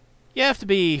 You have to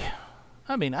be,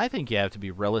 I think you have to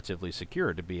be relatively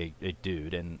secure to be a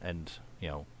dude and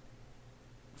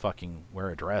fucking wear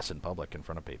a dress in public in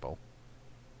front of people.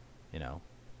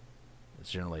 It's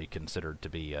generally considered to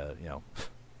be,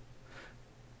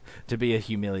 to be a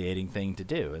humiliating thing to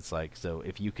do. It's like, so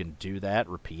if you can do that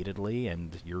repeatedly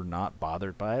and you're not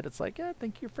bothered by it, it's like, yeah, I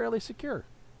think you're fairly secure.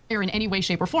 In any way,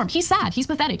 shape, or form. He's sad. He's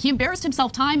pathetic. He embarrassed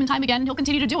himself time and time again, and he'll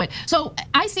continue to do it. So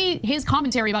I see his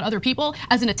commentary about other people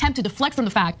as an attempt to deflect from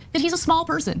the fact that he's a small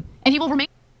person, and he will remain.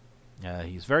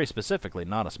 He's very specifically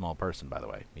not a small person, by the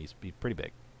way. He's pretty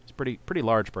big. He's a pretty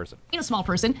large person. A small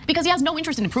person because he has no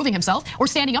interest in improving himself or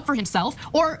standing up for himself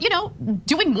or, you know,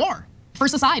 doing more for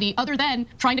society other than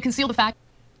trying to conceal the fact.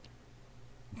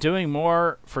 Doing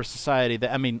more for society.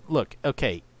 I mean, look,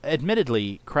 okay,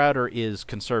 admittedly, Crowder is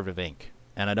conservative ink.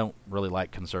 And I don't really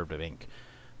like conservative ink,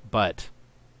 but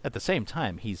at the same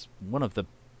time, he's one of the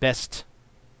best,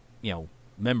 you know,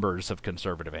 members of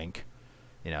conservative ink.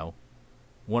 You know,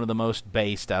 one of the most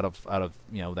based out of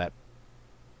you know, that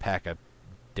pack of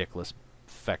dickless,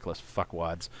 feckless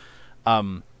fuckwads.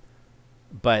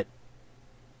 But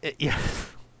yeah,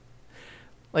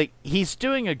 like, he's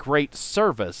doing a great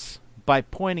service by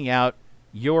pointing out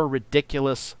your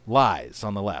ridiculous lies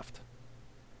on the left.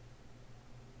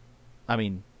 I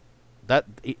mean,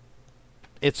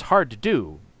 it's hard to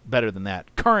do better than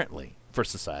that currently for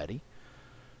society.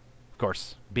 Of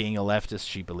course, being a leftist,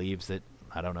 she believes that,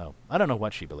 I don't know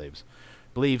what she believes.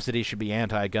 Believes that he should be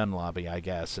anti-gun lobby, I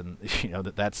guess, and you know,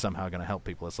 that's somehow going to help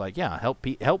people. It's like, yeah,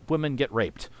 help women get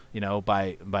raped, you know,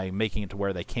 by making it to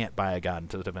where they can't buy a gun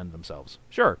to defend themselves.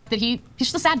 Sure. That he's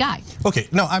just a sad guy. Okay,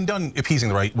 no, I'm done appeasing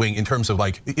the right wing in terms of,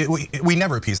 like, we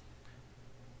never appease.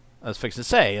 I was fixing to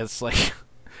say, it's like,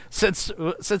 since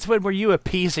when were you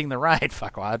appeasing the right,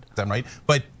 fuckwad? Them, right?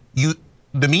 But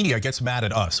the media gets mad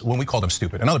at us when we call them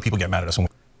stupid, and other people get mad at us when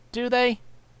do they?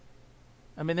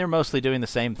 I mean, they're mostly doing the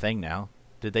same thing now.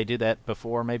 Did they do that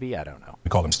before, maybe? I don't know. we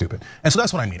call them stupid. And so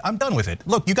that's what I mean. I'm done with it.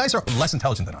 Look, you guys are less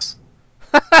intelligent than us.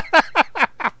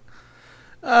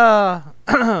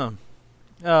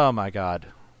 Oh my God.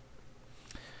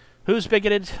 Who's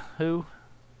bigoted? Who?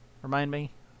 Remind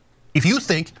me. If you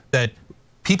think that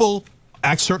people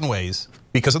act certain ways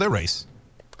because of their race.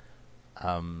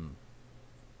 Well,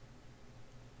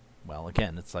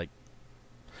 again, it's like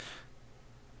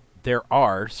there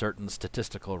are certain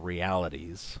statistical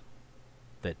realities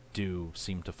that do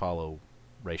seem to follow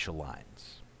racial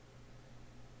lines.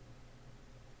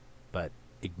 But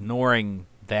ignoring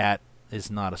that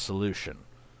is not a solution.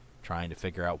 Trying to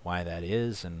figure out why that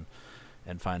is and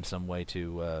find some way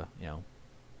to you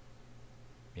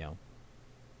know,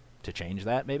 to change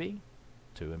that, maybe,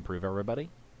 to improve everybody.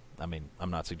 I mean,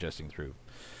 I'm not suggesting through,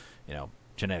 you know,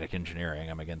 genetic engineering.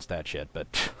 I'm against that shit,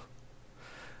 but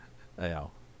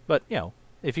you know,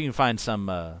 if you can find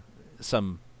some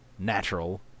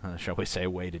natural, shall we say,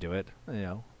 way to do it, you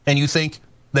know. And you think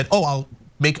that, oh, I'll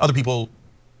make other people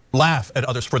laugh at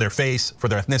others for their face, for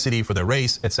their ethnicity, for their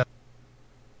race, etc.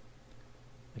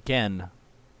 Again,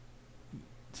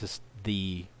 just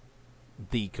the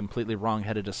completely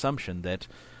wrong-headed assumption that,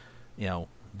 you know,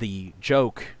 the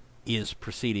joke is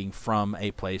proceeding from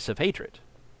a place of hatred,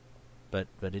 but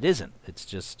it isn't. It's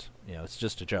just, you know, it's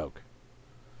just a joke.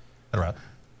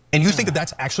 And you think that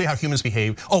that's actually how humans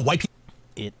behave? Oh, white people.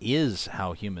 It is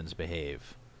how humans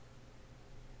behave.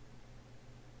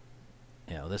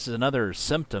 You know, this is another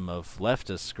symptom of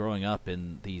leftists growing up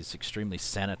in these extremely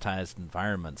sanitized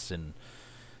environments in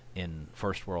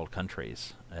first world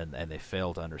countries, and they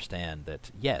fail to understand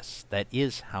that, yes, that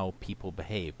is how people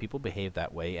behave. People behave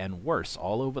that way, and worse,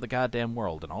 all over the goddamn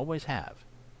world, and always have.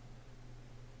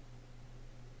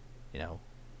 You know,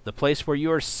 the place where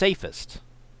you are safest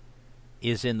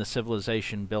is in the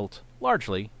civilization built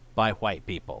largely by white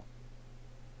people.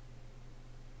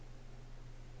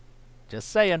 Just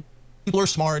saying. People are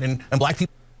smart, and black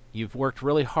people. You've worked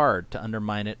really hard to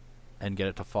undermine it and get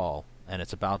it to fall, and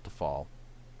it's about to fall.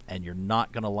 And you're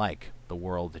not going to like the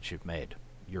world that you've made.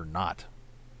 You're not.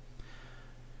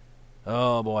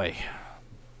 Oh boy.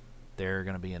 They're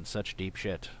going to be in such deep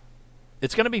shit.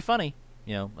 It's going to be funny,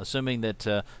 you know, assuming that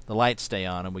the lights stay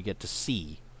on and we get to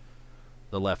see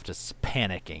the leftists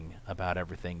panicking about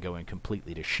everything going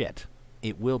completely to shit.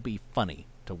 It will be funny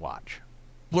to watch.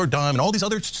 People are dumb, and all these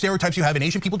other stereotypes you have, and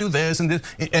Asian people do this, and this,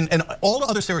 and all the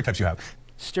other stereotypes you have.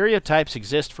 Stereotypes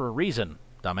exist for a reason,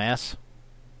 dumbass.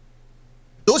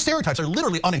 Those stereotypes are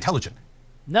literally unintelligent.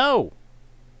 No.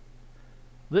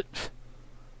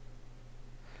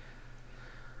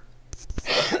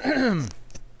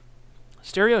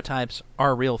 Stereotypes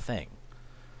are a real thing.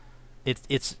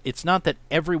 It's not that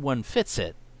everyone fits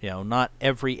it. You know, not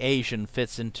every Asian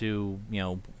fits into, you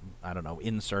know, I don't know,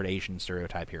 insert Asian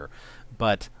stereotype here.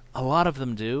 But a lot of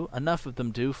them do. Enough of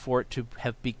them do for it to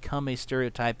have become a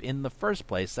stereotype in the first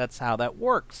place. That's how that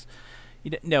works.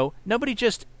 No, nobody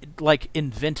just like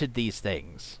invented these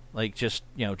things. Like just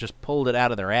just pulled it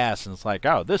out of their ass and it's like,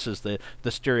 oh, this is the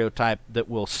stereotype that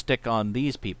will stick on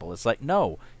these people. It's like,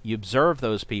 no, you observe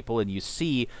those people and you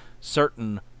see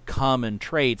certain common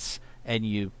traits and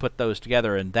you put those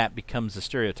together and that becomes a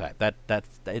stereotype.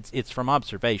 It's from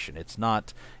observation. It's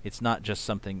not just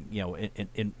something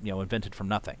invented from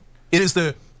nothing. It's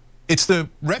the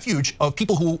refuge of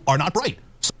people who are not bright.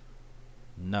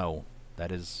 No,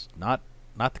 that is not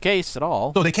the case at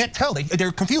all. So they can't tell.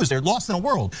 They're confused. They're lost in a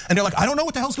world. And they're like, I don't know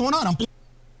what the hell's going on.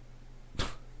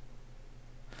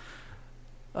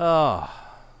 Oh,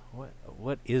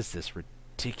 what is this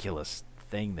ridiculous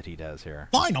thing that he does here?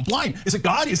 Blind. I'm blind. Is it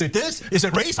God? Is it this? Is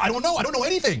it race? I don't know. I don't know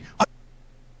anything.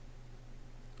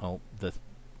 Well,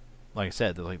 like I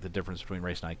said, the difference between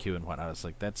race and IQ and whatnot, it's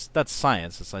like that's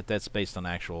science. It's like that's based on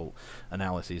actual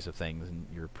analyses of things, and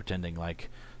you're pretending like,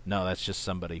 no, that's just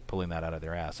somebody pulling that out of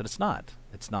their ass. And it's not.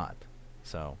 It's not.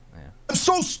 So, yeah. I'm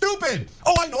so stupid.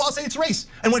 Oh, I know. I'll say it's race.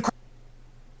 And when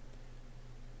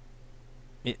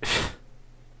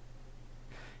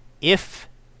if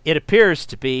it appears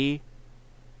to be,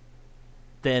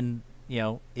 then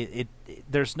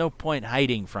there's no point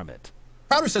hiding from it.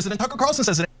 Crowder says it and Tucker Carlson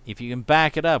says it. If you can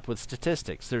back it up with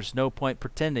statistics, there's no point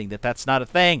pretending that that's not a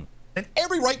thing. And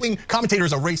every right-wing commentator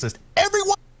is a racist.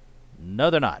 Everyone. No,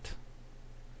 they're not.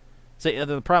 So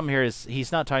the problem here is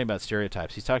he's not talking about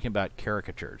stereotypes. He's talking about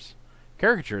caricatures.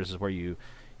 Caricatures is where you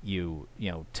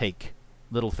take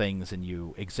little things and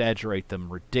you exaggerate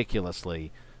them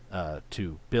ridiculously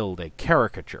to build a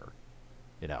caricature,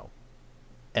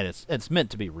 and it's meant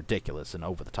to be ridiculous and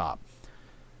over the top.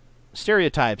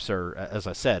 Stereotypes are, as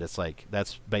I said, it's like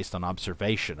that's based on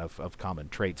observation of common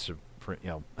traits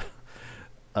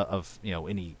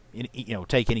any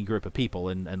take any group of people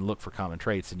and look for common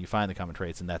traits and you find the common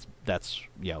traits and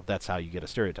that's how you get a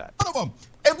stereotype. None of them.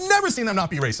 I've never seen them not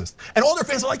be racist. And all their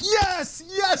fans are like, yes,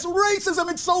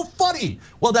 racism, it's so funny.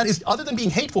 Well, that is, other than being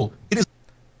hateful, it is.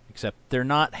 Except they're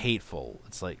not hateful.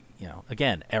 It's like,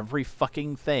 again, every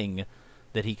fucking thing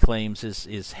that he claims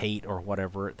is hate or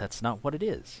whatever, that's not what it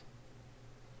is.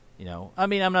 I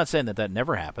mean, I'm not saying that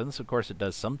never happens. Of course it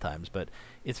does sometimes, but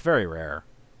it's very rare.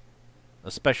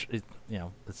 Especially,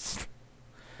 it's...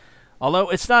 Although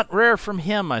it's not rare from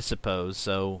him, I suppose,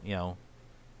 so,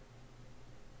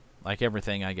 like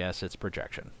everything, I guess, it's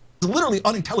projection. It's literally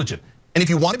unintelligent. And if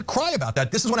you wanted to cry about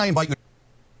that, this is when I invite you.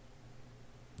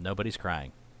 Nobody's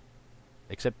crying.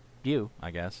 Except you, I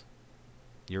guess.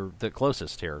 You're the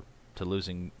closest here to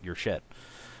losing your shit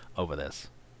over this.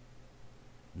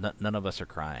 None of us are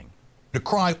crying. To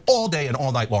cry all day and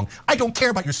all night long. I don't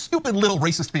care about your stupid little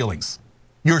racist feelings.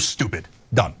 You're stupid.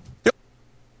 Done.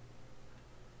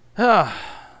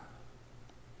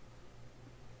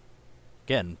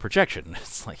 Again, projection.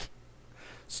 It's like,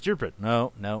 stupid.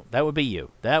 No, that would be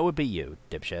you. That would be you,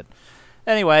 dipshit.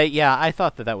 Anyway, yeah, I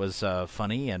thought that was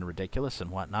funny and ridiculous and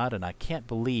whatnot, and I can't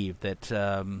believe that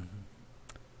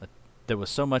there was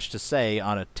so much to say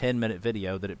on a 10-minute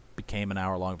video that it became an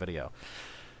hour-long video.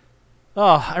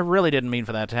 Oh, I really didn't mean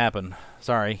for that to happen.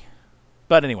 Sorry.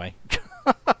 But anyway.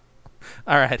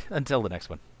 All right, until the next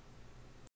one.